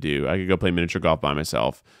really to do. I could go play miniature golf by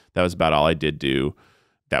myself. That was about all I did do.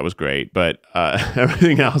 That was great, but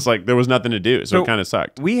everything else, like there was nothing to do, so it kind of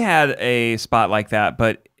sucked. We had a spot like that,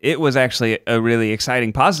 but it was actually a really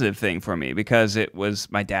exciting, positive thing for me because it was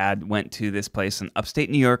my dad went to this place in upstate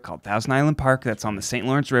New York called Thousand Island Park. That's on the St.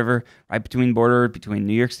 Lawrence River, right between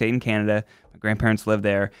New York State and Canada. My grandparents lived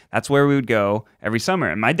there. That's where we would go every summer,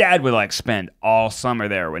 and my dad would like spend all summer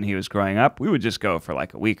there when he was growing up. We would just go for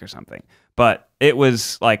like a week or something, but it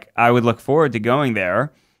was like I would look forward to going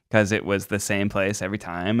there because it was the same place every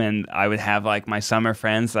time, and I would have like my summer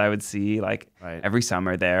friends that I would see like every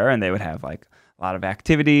summer there, and they would have like a lot of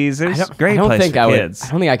activities. It was a great place for kids. I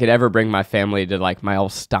don't think I could ever bring my family to like my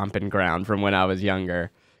old stomping ground from when I was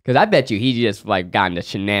younger. Because I bet you he just like got into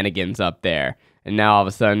shenanigans up there, and now all of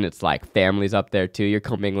a sudden it's like families up there too. You're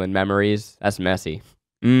commingling memories. That's messy.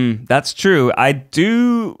 That's true. I bet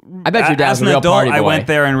your dad's as an a real adult, party I boy. went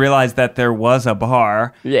there and realized that there was a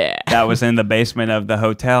bar Yeah. that was in the basement of the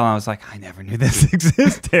hotel. And I was like, I never knew this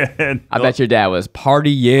existed. I bet your dad was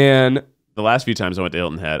partying. The last few times I went to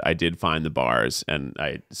Hilton Head, I did find the bars, and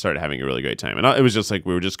I started having a really great time. And it was just like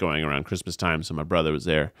we were just going around Christmas time, so my brother was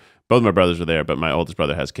there. Both my brothers were there, but my oldest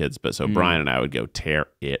brother has kids. But so Brian and I would go tear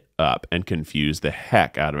it up and confuse the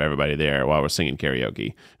heck out of everybody there while we're singing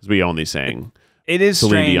karaoke because we only sang. It is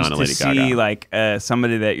Celine strange Dion and to Lady see Gaga. like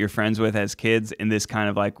somebody that you're friends with as kids in this kind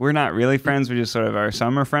of like, we're not really friends, we're just sort of our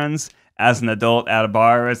summer friends. As an adult at a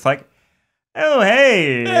bar, it's like, oh,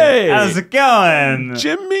 hey, how's it going?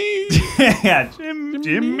 Jimmy. Yeah,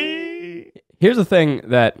 Jimmy. Here's the thing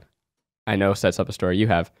that I know sets up a story you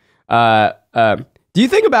have. Do you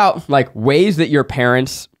think about like ways that your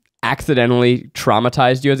parents accidentally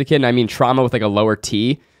traumatized you as a kid? And I mean trauma with like a lower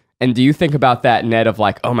T. And do you think about that, Ned, of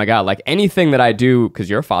like, oh my God, like anything that I do,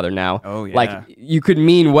 because you're a father now, like you could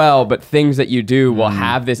mean well, but things that you do will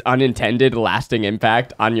have this unintended lasting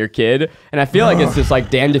impact on your kid. And I feel like it's just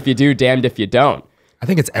like damned if you do, damned if you don't. I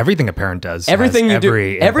think it's everything a parent does. Everything you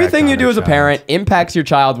do as a parent impacts your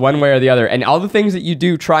child one way or the other. And all the things that you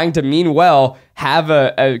do trying to mean well have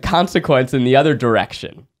a consequence in the other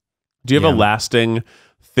direction. Do you have a lasting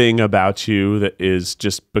thing about you that is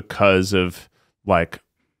just because of like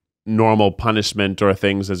normal punishment or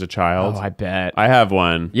things as a child? Oh, I bet. I have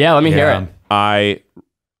one. Yeah, let me hear it.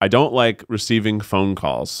 I don't like receiving phone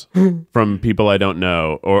calls from people I don't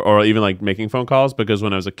know or even like making phone calls, because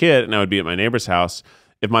when I was a kid and I would be at my neighbor's house,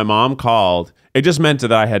 if my mom called, it just meant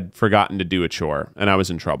that I had forgotten to do a chore and I was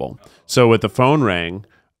in trouble. So with the phone rang,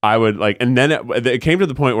 I would like, and then it came to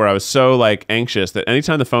the point where I was so like anxious that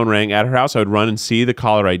anytime the phone rang at her house, I would run and see the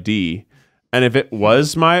caller ID. And if it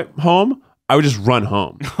was my home, I would just run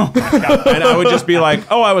home. Oh my God. And I would just be like,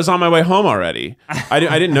 oh, I was on my way home already. I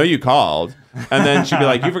didn't know you called. And then she'd be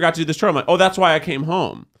like, you forgot to do this chore. I'm like, oh, that's why I came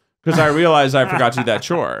home. Because I realized I forgot to do that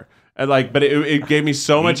chore. And like, but it gave me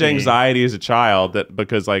so much anxiety as a child that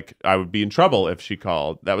because like I would be in trouble if she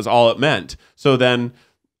called. That was all it meant. So then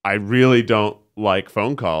I really don't like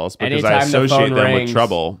phone calls because I associate them with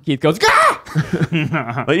trouble. Keith goes, Gah!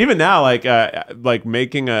 Like even now, like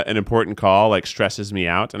making an important call like stresses me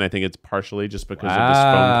out, and I think it's partially just because of this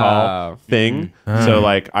phone call thing. So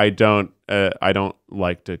like I don't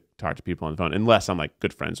like to talk to people on the phone unless I'm like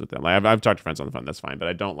good friends with them. Like I've talked to friends on the phone, that's fine, but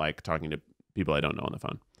I don't like talking to people I don't know on the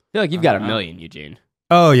phone. I feel like you've got a million, Eugene.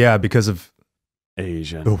 Oh yeah, because of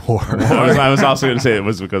Asian. the war. I was also going to say it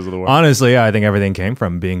was because of the war. Honestly, yeah, I think everything came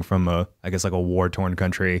from being from I guess like a war-torn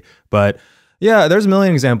country. But yeah, there's a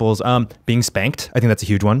million examples. Being spanked, I think that's a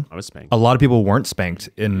huge one. I was spanked. A lot of people weren't spanked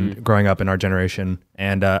in growing up in our generation.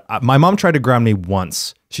 And my mom tried to ground me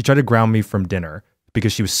once. She tried to ground me from dinner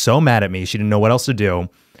because she was so mad at me. She didn't know what else to do.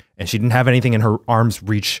 And she didn't have anything in her arm's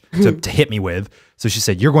reach to hit me with. So she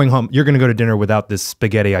said, you're going home. You're going to go to dinner without this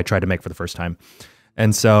spaghetti I tried to make for the first time.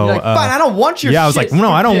 And so, you're like, fine, I don't want your shit. I was like,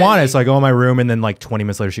 no, I don't want it. So I go in my room, and then like 20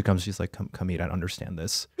 minutes later, she comes. She's like, come eat. I understand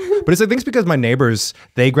this. But it's like things because my neighbors,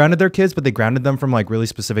 they grounded their kids, but they grounded them from like really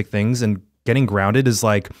specific things. And getting grounded is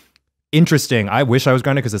like interesting. I wish I was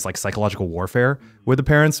grounded because it's like psychological warfare with the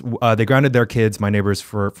parents. They grounded their kids, my neighbors,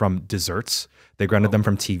 from desserts. They grounded them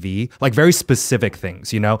from TV, like very specific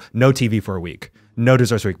things, you know, no TV for a week, no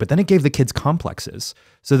desserts for a week. But then it gave the kids complexes.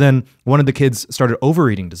 So then one of the kids started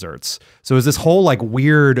overeating desserts. So it was this whole like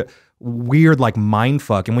weird like mind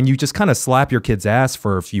fuck. And when you just kind of slap your kid's ass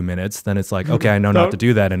for a few minutes, then it's like, okay, I know not to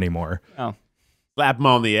do that anymore. Oh. Slap him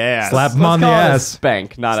on the ass. Slap him on the ass.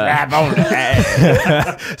 Spank, not Slap on the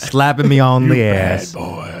ass. Slapping me on the ass.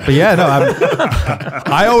 Boy. But yeah, no,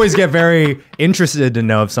 I always get very interested to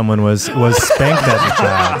know if someone was spanked as a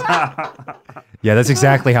child. Yeah, that's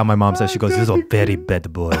exactly how my mom says. She goes, "This is a very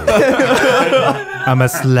bad boy. I'ma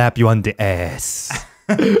slap you on the ass.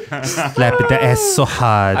 Slap the ass so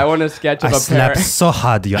hard. I want a sketch of I a slap parent. so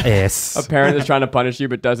hard your ass." A parent is trying to punish you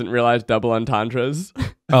but doesn't realize double entendres.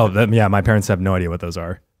 Oh, yeah, my parents have no idea what those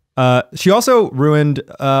are. She also ruined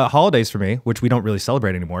holidays for me, which we don't really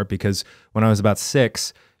celebrate anymore because when I was about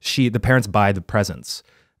 6, the parents buy the presents.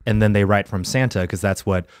 And then they write from Santa because that's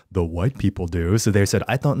what the white people do. So they said,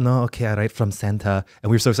 I don't know. Okay, I write from Santa. And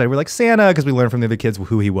we were so excited. We're like, Santa, because we learned from the other kids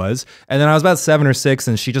who he was. And then I was about 7 or 6,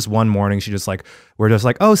 and she just one morning, we're just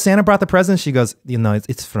like, oh, Santa brought the presents. She goes, you know,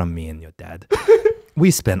 it's from me and your dad. We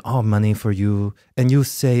spend all money for you. And you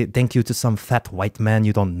say thank you to some fat white man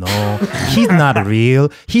you don't know. He's not real.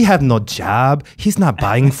 He have no job. He's not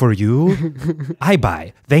buying for you. I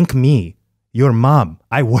buy. Thank me. Your mom.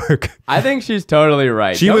 I work. I think she's totally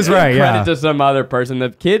right. She was right, credit yeah. to some other person. The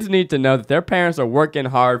kids need to know that their parents are working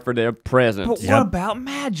hard for their presents. But what about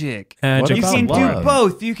magic? Magic You can love. do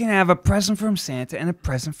both. You can have a present from Santa and a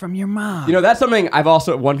present from your mom. You know, that's something I've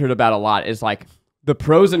also wondered about a lot is like the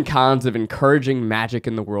pros and cons of encouraging magic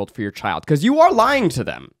in the world for your child. Because you are lying to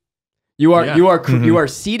them. You are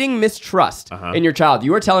seeding mistrust in your child.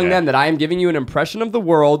 You are telling them that I am giving you an impression of the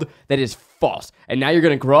world that is false. And now you're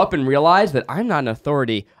going to grow up and realize that I'm not an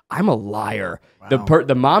authority. I'm a liar. Wow.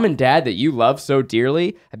 The mom and dad that you love so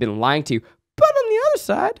dearly have been lying to you. But on the other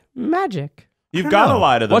side, magic. You've got to know.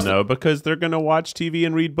 lie to them, though, because they're going to watch TV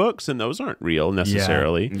and read books, and those aren't real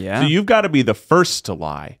necessarily. Yeah. So you've got to be the first to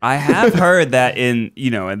lie. I have heard that in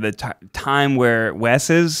the time where Wes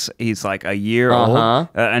he's like a year old.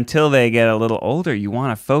 Until they get a little older, you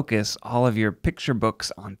want to focus all of your picture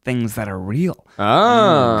books on things that are real.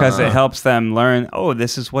 Because it helps them learn,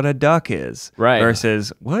 this is what a duck is. Right.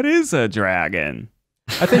 Versus, what is a dragon?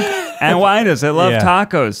 I think And why does it love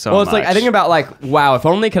tacos so much? Well, it's like I think about like, wow, if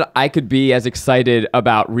only I could be as excited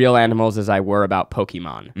about real animals as I were about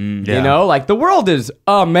Pokemon. You know, like the world is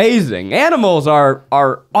amazing. Animals are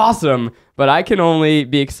awesome, but I can only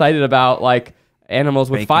be excited about like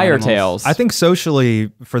animals with Fake fire animals. tails. I think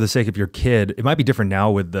socially, for the sake of your kid, it might be different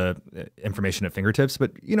now with the information at fingertips,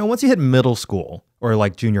 but once you hit middle school or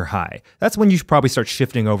like junior high, that's when you should probably start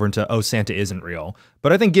shifting over into, Santa isn't real.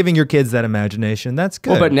 But I think giving your kids that imagination, that's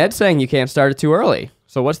good. Well, but Ned's saying you can't start it too early.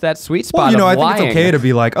 So what's that sweet spot Well, of I think lying? it's okay to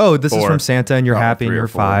be like, this is from Santa and you're happy and 3 or you're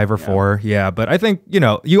 4, 5 or 4. Yeah, but I think,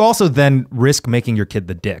 you also then risk making your kid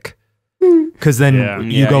the dick. Because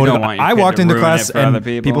then you go don't to. want your I kid walked to into ruin class it for and other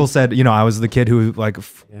people. people said, I was the kid who like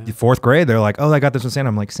 4th grade. They're like, I got this from Santa.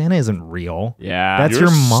 I'm like, Santa isn't real. Yeah. That's You're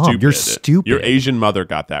your mom. stupid. You're stupid. Your Asian mother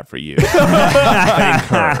got that for you. Thank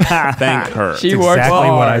her. Thank her. She That's worked exactly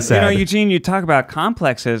hard. what I said. Eugene, you talk about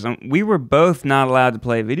complexes. We were both not allowed to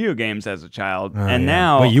play video games as a child, and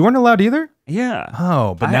now, Wait, you weren't allowed either? yeah.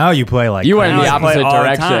 Oh, but now you play like. You went in Now the I play opposite all the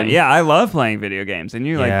direction. time. Yeah, I love playing video games, and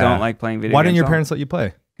you don't like playing video games. Why didn't your parents let you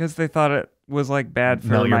play? Because they thought it was like bad for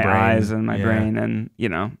Melt your my brain. eyes and my Yeah. brain, and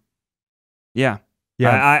yeah. Yeah.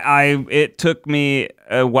 It took me.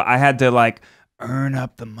 I had to like earn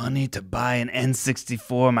up the money to buy an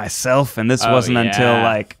N64 myself, and this wasn't until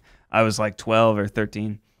like I was like 12 or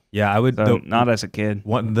 13. Yeah, I would. So not as a kid.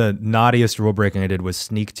 The naughtiest rule breaking I did was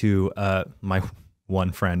sneak to my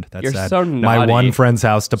one friend. That's You're sad. so My naughty. one friend's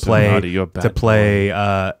house to play naughty, you're a bad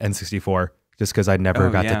N64 just because I never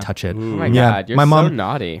got to touch it. Oh my Yeah, God, you're my so mom-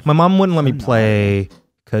 naughty. My mom wouldn't let me play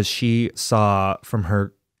because she saw from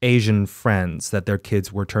her Asian friends that their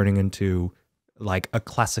kids were turning into like a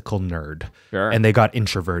classical nerd. Sure. And they got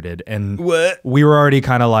introverted. And What? we were already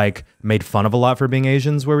kind of like made fun of a lot for being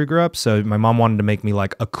Asians where we grew up. So my mom wanted to make me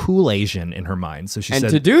like a cool Asian in her mind. So she And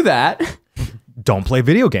said, to do that, don't play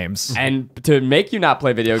video games. and to make you not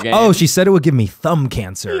play video games. Oh, she said it would give me thumb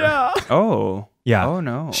cancer. Oh. Yeah. Oh,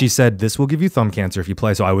 no. She said, this will give you thumb cancer if you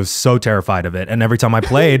play. So I was so terrified of it. And every time I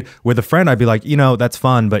played with a friend, I'd be like, that's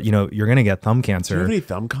fun, but you're going to get thumb Do you cancer. have any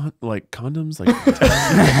thumb condoms? Like,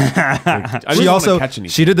 I just She don't also, wanna catch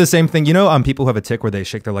anything. she did the same thing. People who have a tick where they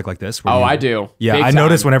shake their leg like this. where Oh, you- I do. Yeah. Big I time.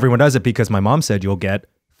 noticed when everyone does it because my mom said you'll get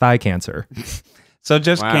thigh cancer. So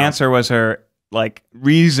just Wow. cancer was her like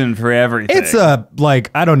reason for everything. It's a,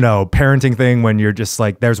 I don't know, parenting thing when you're just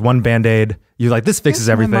like, there's one Band-Aid. You're like, this fixes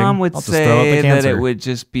everything. My mom would I'll just throw out the say that cancer. it would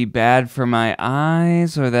just be bad for my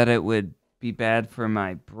eyes or that it would be bad for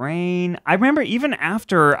my brain. I remember even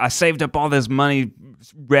after I saved up all this money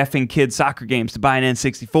reffing kids soccer games to buy an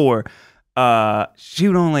N64, she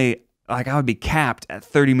would only, I would be capped at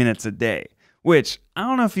 30 minutes a day, which I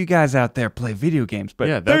don't know if you guys out there play video games, but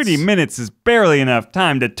Yeah, that's- 30 minutes is barely enough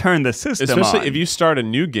time to turn the system Especially on. if you start a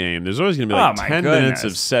new game, there's always going to be like Oh, my 10 minutes goodness.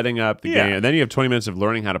 of setting up the Yeah. game, and then you have 20 minutes of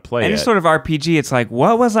learning how to play Any it. sort of RPG, it's like,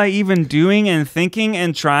 what was I even doing and thinking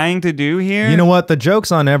and trying to do here? You know what? The joke's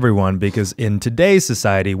on everyone because in today's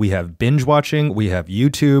society, we have binge watching, we have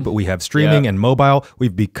YouTube, we have streaming and mobile.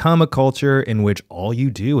 We've become a culture in which all you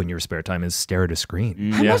do in your spare time is stare at a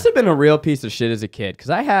screen. I must have been a real piece of shit as a kid because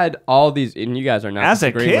I had all these, and you guys are not As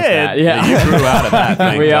a disagreeing with kid? that. Yeah, You grew out of that.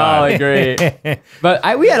 Thank we God. all agree.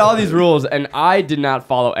 But we had all these rules, and I did not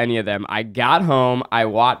follow any of them. I got home, I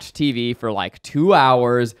watched TV for like 2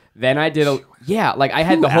 hours. Then I did I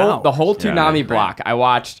had the whole Toonami block. I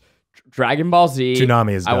watched Dragon Ball Z.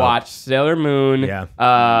 Toonami is I dope. watched Sailor Moon. Yeah.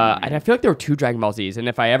 And I feel like there were 2 Dragon Ball Zs, and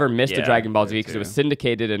if I ever missed a Yeah, Dragon Ball Z there because it was too.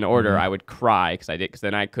 syndicated in order, I would cry because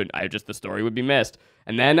then I couldn't. The story would be missed.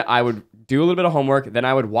 And then I would do a little bit of homework. Then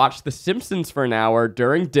I would watch The Simpsons for an hour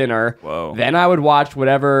during dinner. Whoa. Then I would watch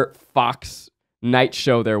whatever Fox night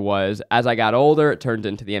show there was. As I got older, it turned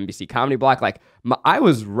into the NBC comedy block. I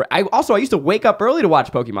used to wake up early to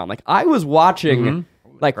watch Pokemon. Like I was watching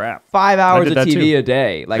crap. 5 hours did of that TV too. a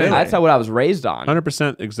day. Like Really? that's what I was raised on.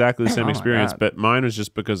 100% exactly the same Oh my experience, God. but mine was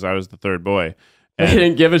just because I was the third boy. They And-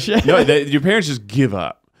 didn't give a shit. no, your parents just give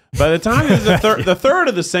up. By the time it was the third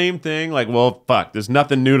of the same thing, like, well, fuck, there's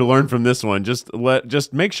nothing new to learn from this one. Just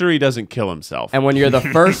make sure he doesn't kill himself. And when you're the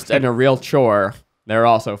first in a real chore, they're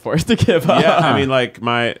also forced to give up. Yeah, I mean,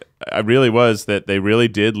 I really was that they really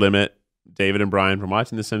did limit David and Brian from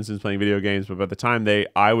watching The Simpsons, playing video games. But by the time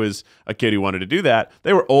I was a kid who wanted to do that,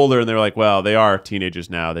 they were older and they were like, well, they are teenagers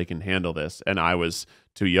now. They can handle this. And I was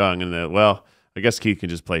too young. And then, well, I guess Keith can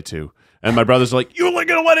just play too. And my brothers are like, you're only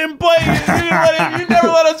going to let him play. You never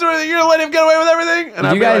let us do anything. You're going to let him get away with everything. And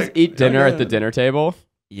Did you guys eat dinner at the dinner table?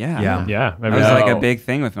 Yeah. Yeah. That was like a big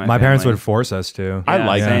thing with my parents family. would force us to. I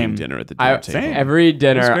like same. eating dinner at the dinner table. Every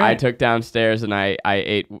dinner It's great. I took downstairs and I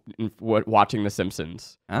ate watching The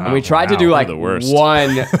Simpsons. Oh, And we tried to do wow. like The worst.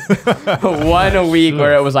 one a week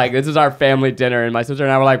where it was like, this is our family dinner. And my sister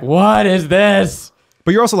and I were like, what is this?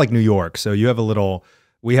 But you're also like New York, so you have a little.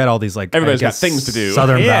 We had all these like Everybody's I got guess, things to do.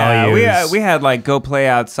 Southern values. we had like go play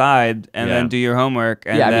outside and Yeah. then do your homework.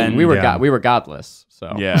 And Yeah, I then mean, we were godless.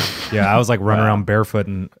 So Yeah. Yeah, I was like running around barefoot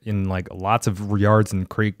in like lots of yards and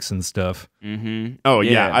creeks and stuff. Oh,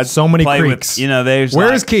 yeah. Yeah. So many play creeks. with, there's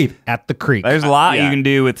Where's like, Keith? At the creek. There's a lot Yeah. you can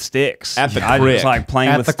do with sticks. At the I creek. just like playing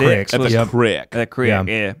At with the creek. sticks. At the Yep. creek. At the creek,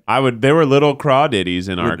 yeah. There were little crawdaddies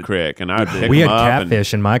in our creek, and I would pick We them had up and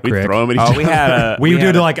catfish in my we'd creek. throw them at each Oh, we had a We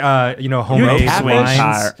had do a- like homemade rope swing lines.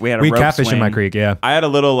 tire. We had a We rope catfish in my swing. creek. Yeah. I had a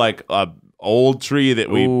little like old tree that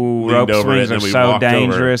we Ooh, leaned rope over it, swings and are then we so walked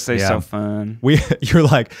dangerous. They're Yeah. so fun. You're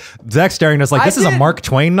like Zach staring at us like this is a did- Mark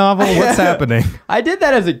Twain novel. What's happening? I did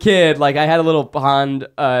that as a kid. Like I had a little pond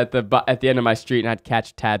at the end of my street, and I'd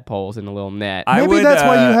catch tadpoles in a little net. Maybe that's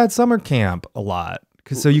why you had summer camp a lot,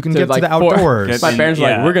 so you can To, get like, to the outdoors. My parents were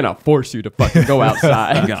like, Yeah. "We're gonna force you to fucking go You're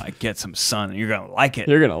outside. gonna get some sun and you're gonna like it.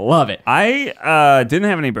 You're gonna love it." I didn't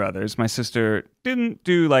have any brothers. My sister didn't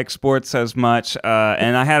do like sports as much,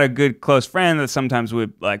 and I had a good close friend that sometimes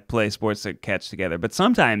would like play sports to catch together. But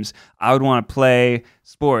sometimes I would want to play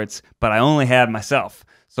sports, but I only had myself.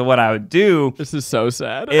 So what I would do This is so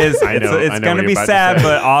sad. is I know it's what gonna you're be about to sad, say.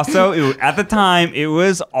 but also at the time it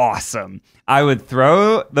was awesome. I would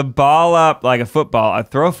throw the ball up like a football. I'd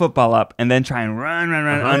throw a football up and then try and run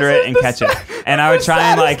under it and catch it. And I would try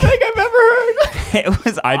and like thing I've ever heard. it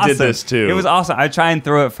was awesome. I did this too. It was awesome. I'd try and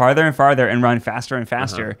throw it farther and farther and run faster and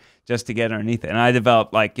faster just to get underneath it. And I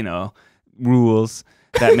developed like, rules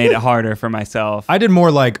that made it harder for myself. I did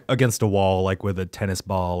more like against a wall, like with a tennis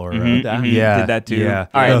ball or yeah, Did that too. Yeah.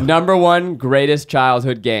 All right, Ugh. number one greatest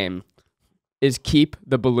childhood game is keep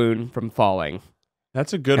the balloon from falling.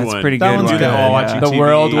 That's a good That's one. pretty That good one's one. good, While yeah. watching The TV.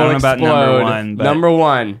 world I will don't know about explode. number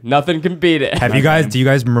one, but- Nothing can beat it. Do you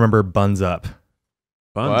guys remember Buns Up?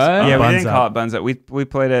 Buns. What? Yeah, we Buns didn't Up. call it Buns Up. We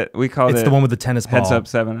played it. We called It's it the one with the tennis ball. Heads Up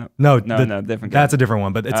 7 Up. No, No, different. That's a different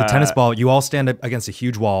one, but it's a tennis ball. You all stand up against a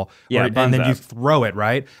huge wall, Yeah, and Buns then you Up. throw it,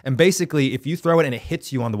 right? And basically, if you throw it and it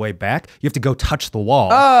hits you on the way back, you have to go touch the wall.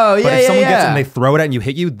 Oh, But yeah, if someone yeah, gets it yeah. and they throw it at and you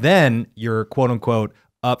hit you, then you're quote unquote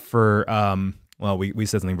up for well, we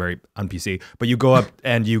said something very un-PC, but you go up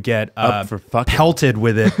and you get Up for fucking. pelted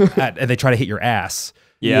with it, and they try to hit your ass.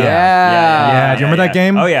 Yeah. Yeah, do you remember that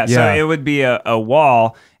game? Oh yeah. So Yeah. it would be a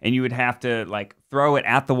wall, and you would have to like throw it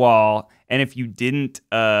at the wall. And if you didn't,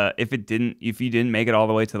 if you didn't make it all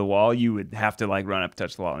the way to the wall, you would have to like run up,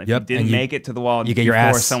 touch the wall. And if Yep, you didn't and you- make it to the wall, You get your before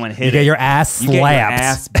ass. someone hit you get it, your ass you get your slapped.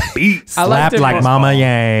 ass beat. I liked Slapped it like more- Mama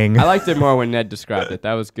Yang. I liked it more when Ned described it.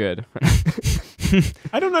 That was good.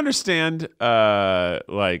 I don't understand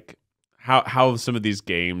like how some of these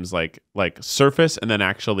games like surface and then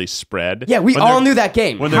actually spread. Yeah, we When all they're- knew that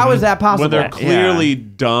game. when they're- How is that possible? When they're clearly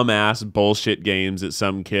dumbass bullshit games that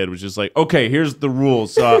some kid was just like, okay, here's the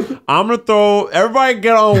rules. I'm gonna throw. Everybody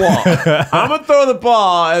get on the wall. I'm gonna throw the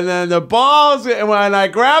ball, and then the ball's. And when I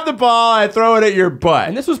grab the ball, I throw it at your butt.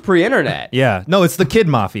 And this was pre-internet. Yeah, no, it's the kid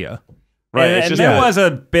mafia. Right? And, It's and just there yeah. was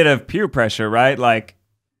a bit of peer pressure, right? Like,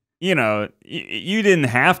 you didn't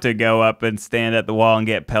have to go up and stand at the wall and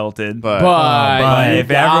get pelted. But But you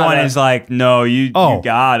if everyone gotta- is like, no, you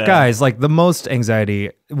got it. Guys, like the most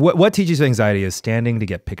anxiety. What teaches you anxiety is standing to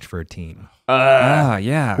get picked for a team.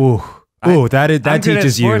 Yeah. Ooh, that I'm good at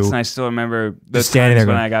teaches sports, you. and I still remember the Just standing times there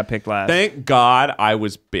when going, I got picked last. thank God I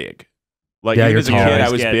was big. Like Yeah, even you're as a tall. kid, I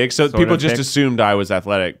Always was get big, so sort people of just picked. assumed I was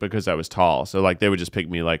athletic because I was tall. So like they would just pick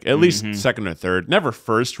me like at least second or third, never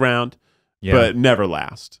first round, Yeah. but never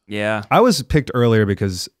last. Yeah. I was picked earlier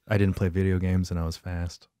because I didn't play video games and I was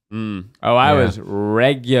fast. Mm. Oh, I Yeah. was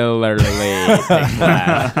regularly picked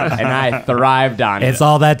last, and I thrived on It's it.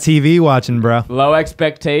 all that TV watching, bro. Low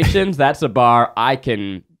expectations. That's a bar I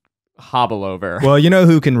can hobble over. Well, you know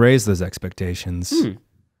who can raise those expectations?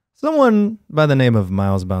 Someone by the name of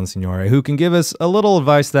Miles Bonsignore, who can give us a little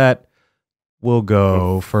advice that will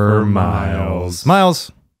go for miles.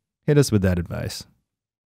 Miles, hit us with that advice.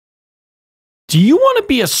 Do you want to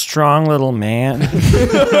be a strong little man?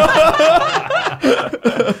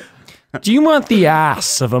 Do you want the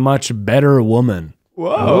ass of a much better woman?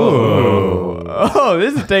 Whoa. Oh,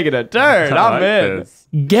 this is taking a turn. I'm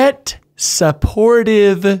in. Get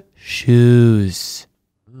supportive shoes.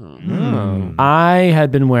 I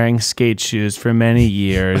had been wearing skate shoes for many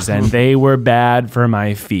years, and they were bad for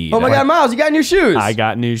my feet. Oh my God, Miles, you got new shoes. I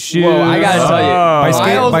got new shoes. Whoa, I gotta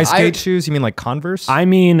tell you. By skate shoes, you mean like Converse? I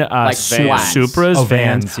mean, Like Vans. Supras, Oh,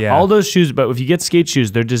 Vans, Vans, yeah. all those shoes. But if you get skate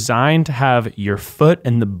shoes, they're designed to have your foot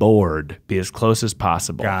and the board be as close as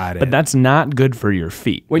possible. Got it. But that's not good for your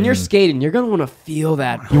feet. When you're skating, you're gonna want to feel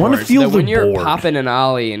that board. You wanna feel so that when the you're board. popping an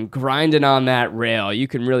ollie and grinding on that rail, you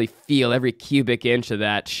can really feel every cubic inch of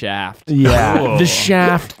that shaft. Yeah, the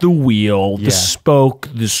shaft, the wheel, the spoke,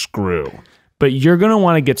 the screw. But you're going to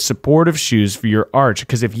want to get supportive shoes for your arch,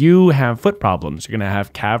 because if you have foot problems, you're going to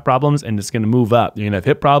have calf problems, and it's going to move up. You're going to have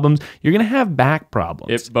hip problems. You're going to have back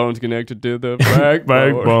problems. Hip bone's connected to the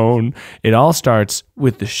backbone. Backbone. It all starts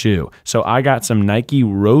with the shoe. So I got some Nike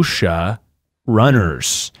Rufca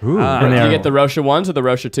runners. Did you get the Rosha 1s or the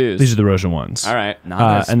Rosha 2s? These are the Rosha ones. All right.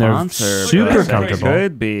 Not a and they're sponsor, super but comfortable.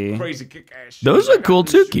 Could be. Crazy kick-ass shoes. Those are I got cool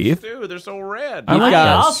new too, shoes, Keith. too. They're so red. I like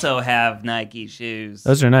I those. also have Nike shoes.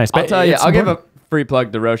 Those are nice. I'll But tell you, it's I'll give a important. free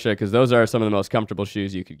plug to Rosha because those are some of the most comfortable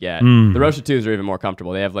shoes you could get. Mm. The Rosha 2s are even more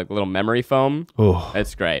comfortable. They have like little memory foam. Oh.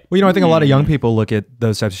 It's great. Well, I think a lot of young people look at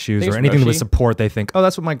those types of shoes Think or it's anything with Roshi? support. They think, oh,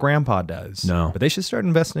 that's what my grandpa does. No. But they should start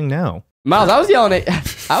investing now. Miles, I was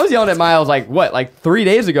yelling at Miles like 3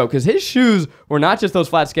 days ago because his shoes were not just those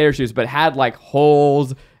flat skater shoes, but had like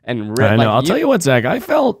holes and rips. I know. I'll tell you what, Zach. I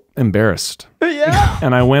felt embarrassed. Yeah.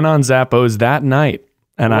 And I went on Zappos that night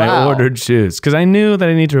and I Wow. ordered shoes because I knew that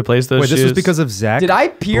I need to replace those Wait, shoes. this was because of Zach Did I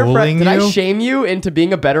bullying Did I you? shame you into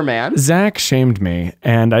being a better man? Zach shamed me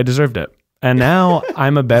and I deserved it. And now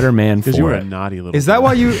I'm a better man Because you for were it. a naughty little Is that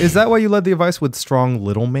boy. why you led the advice with strong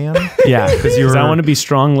little man? Yeah, because I want to be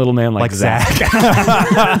strong little man like Zach.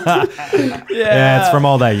 Yeah, it's from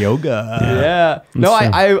all that yoga. Yeah. No,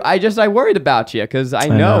 I worried about you because I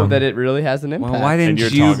know know. that it really has an impact. Well, why didn't you're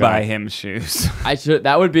you tall guy. buy him shoes? I should.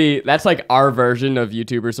 That's like our version of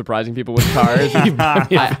YouTubers surprising people with cars.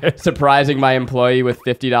 Surprising my employee with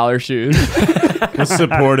 $50 shoes. With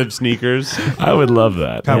supportive sneakers? I would love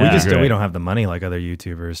that. God, Yeah. we don't have the money like other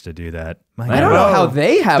YouTubers to do that. I don't know how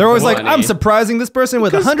they have. They're always the like, money. I'm surprising this person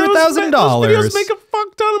with $100,000. Those videos make a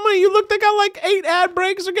fuck ton of money. You look, they got like 8 ad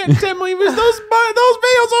breaks. They're getting 10 million views. Those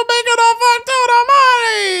videos are making a fuck ton of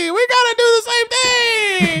money. We gotta do the same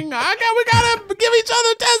thing. We gotta give each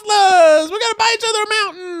other Teslas. We gotta buy each other a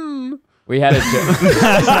mountain. We had a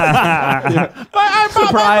I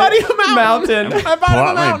bought my buddy a mountain. I bought him a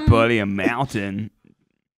Bought my mountain. buddy a mountain.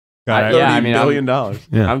 yeah, I mean, $30 billion.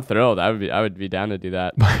 Yeah. I'm thrilled. I would be down to do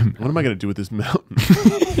that. What am I gonna do with this mountain? I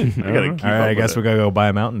gotta keep All right, I guess we're going to go buy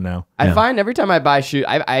a mountain now. I find every time I buy shoes,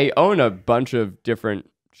 I own a bunch of different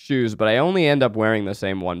shoes, but I only end up wearing the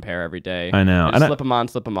same one pair every day. I know. Just And slip them on,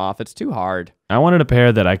 slip them off. It's too hard. I wanted a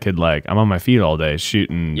pair that I could I'm on my feet all day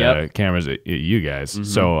shooting Yep. cameras at you guys.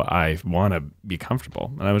 So I want to be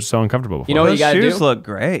comfortable. And I was so uncomfortable before. You know what you Those gotta shoes do? look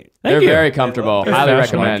great. They're you. very comfortable. Highly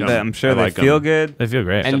fashion. recommend. I'm sure I they like feel 'em. good. They feel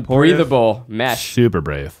great. And supportive. breathable mesh. Super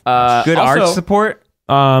brave. Good arch also- support.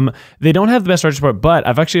 They don't have the best arch support, but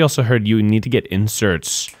I've actually also heard you need to get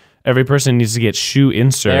inserts. Every person needs to get shoe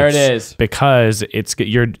inserts. There it is. Because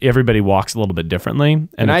everybody walks a little bit differently. And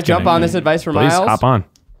Can I it's jump gonna- on this advice for Please Miles? hop on.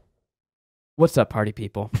 What's up, party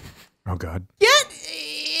people? Oh, God.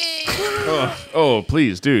 Oh,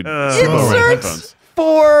 please, dude. Inserts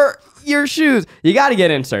for your shoes. You got to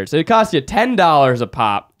get inserts. It costs you $10 a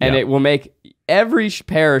pop, and it will make every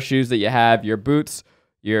pair of shoes that you have, your boots,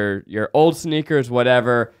 your old sneakers,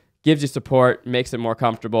 whatever, gives you support, makes it more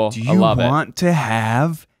comfortable. Do I you love it. want to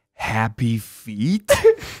have happy feet?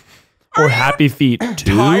 Or happy feet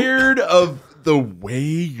too. Tired of the way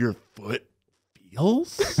your foot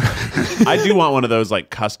feels? I do want one of those like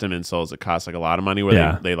custom insoles that cost like a lot of money where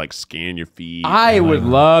Yeah. they like scan your feet. I would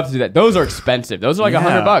love to do that. Those are expensive. Those are like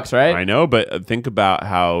 $100, right? I know, but think about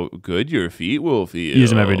how good your feet will feel. Use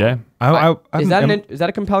them every day. Is that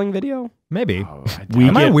a compelling video? Maybe. We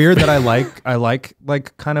Am I get- weird that I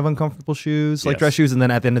like kind of uncomfortable shoes, like Yes. dress shoes, and then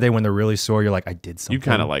at the end of the day when they're really sore, you're like, I did something. You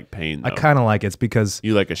kind of like pain, though. I kind of like it's because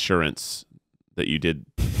You like assurance that you did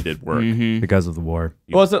work. because of the war.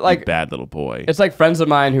 You, Well, is it like- you bad little boy? It's like friends of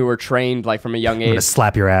mine who were trained like from a young I'm gonna age.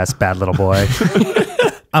 slap your ass, bad little boy.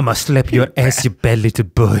 I'ma slap your ass, you bad little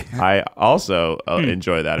boy. I also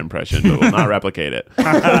enjoy that impression, but will not replicate it.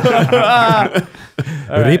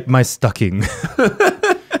 Rip my stocking.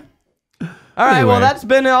 All right, well, Anyway. that's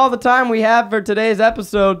been all the time we have for today's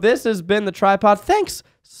episode. This has been the TryPod. Thanks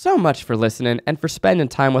so much for listening and for spending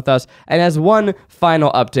time with us. And as one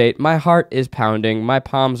final update, my heart is pounding, my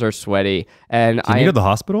palms are sweaty, and Do you need to go to the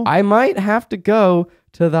hospital? I might have to go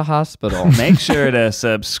to the hospital. Make sure to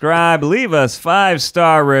subscribe, leave us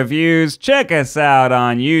 5-star reviews, check us out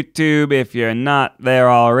on YouTube if you're not there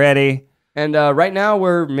already. And right now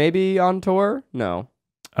we're maybe on tour. No.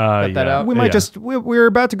 Cut that out. We might just, we're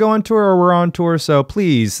about to go on tour or we're on tour, so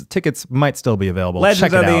please, tickets might still be available. Legends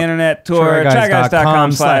Check it of the out. Internet Tour, tryguys.com/tour.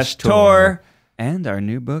 tryguys.com/tour, and our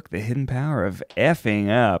new book, The Hidden Power of Effing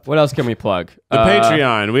Up. What else can we plug? The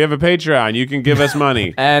Patreon. We have a Patreon. You can give us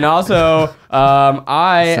money. And also,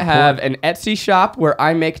 I have an Etsy shop where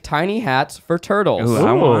I make tiny hats for turtles. Ooh,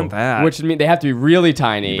 I want that. Which means they have to be really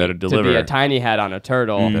tiny better to deliver. be a tiny hat on a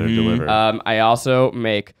turtle. Better deliver. I also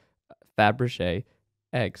make Fabergé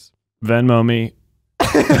eggs. Venmo me.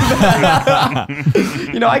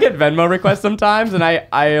 You know, I get Venmo requests sometimes, and I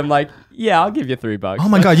am like, yeah, I'll give you $3. Oh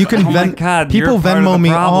my God, you can God, people you're part of Venmo the me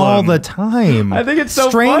all problem. the time. I think it's so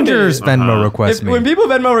Strangers funny. Venmo request me. When people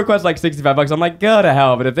Venmo request like $65, I'm like, go to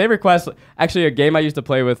hell. But if they request, actually, a game I used to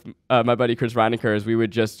play with my buddy Chris Reinecker is we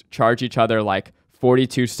would just charge each other like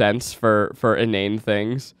 42 cents for inane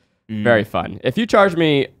things. Very fun. If you charge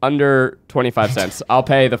me under 25 cents, I'll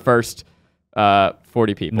pay the first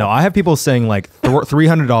 40 people. No, I have people saying like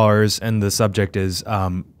 $300 and the subject is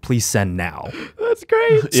please send now. That's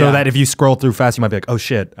great. So that if you scroll through fast, you might be like, oh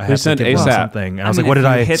shit, I have to send give them ASAP. something. And I was like, what did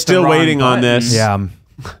I? Still waiting on this. Yeah.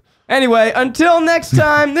 Anyway, until next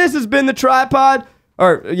time, this has been the TryPod.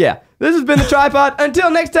 This has been the TryPod. Until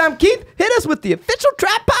next time, Keith, hit us with the official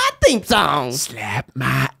TryPod theme song. Slap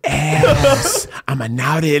my ass. I'm a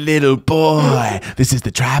naughty little boy. This is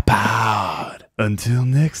the TryPod. Until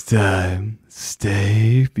next time,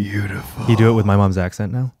 stay beautiful. You do it with my mom's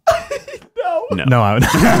accent now? No. No, I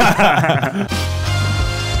would.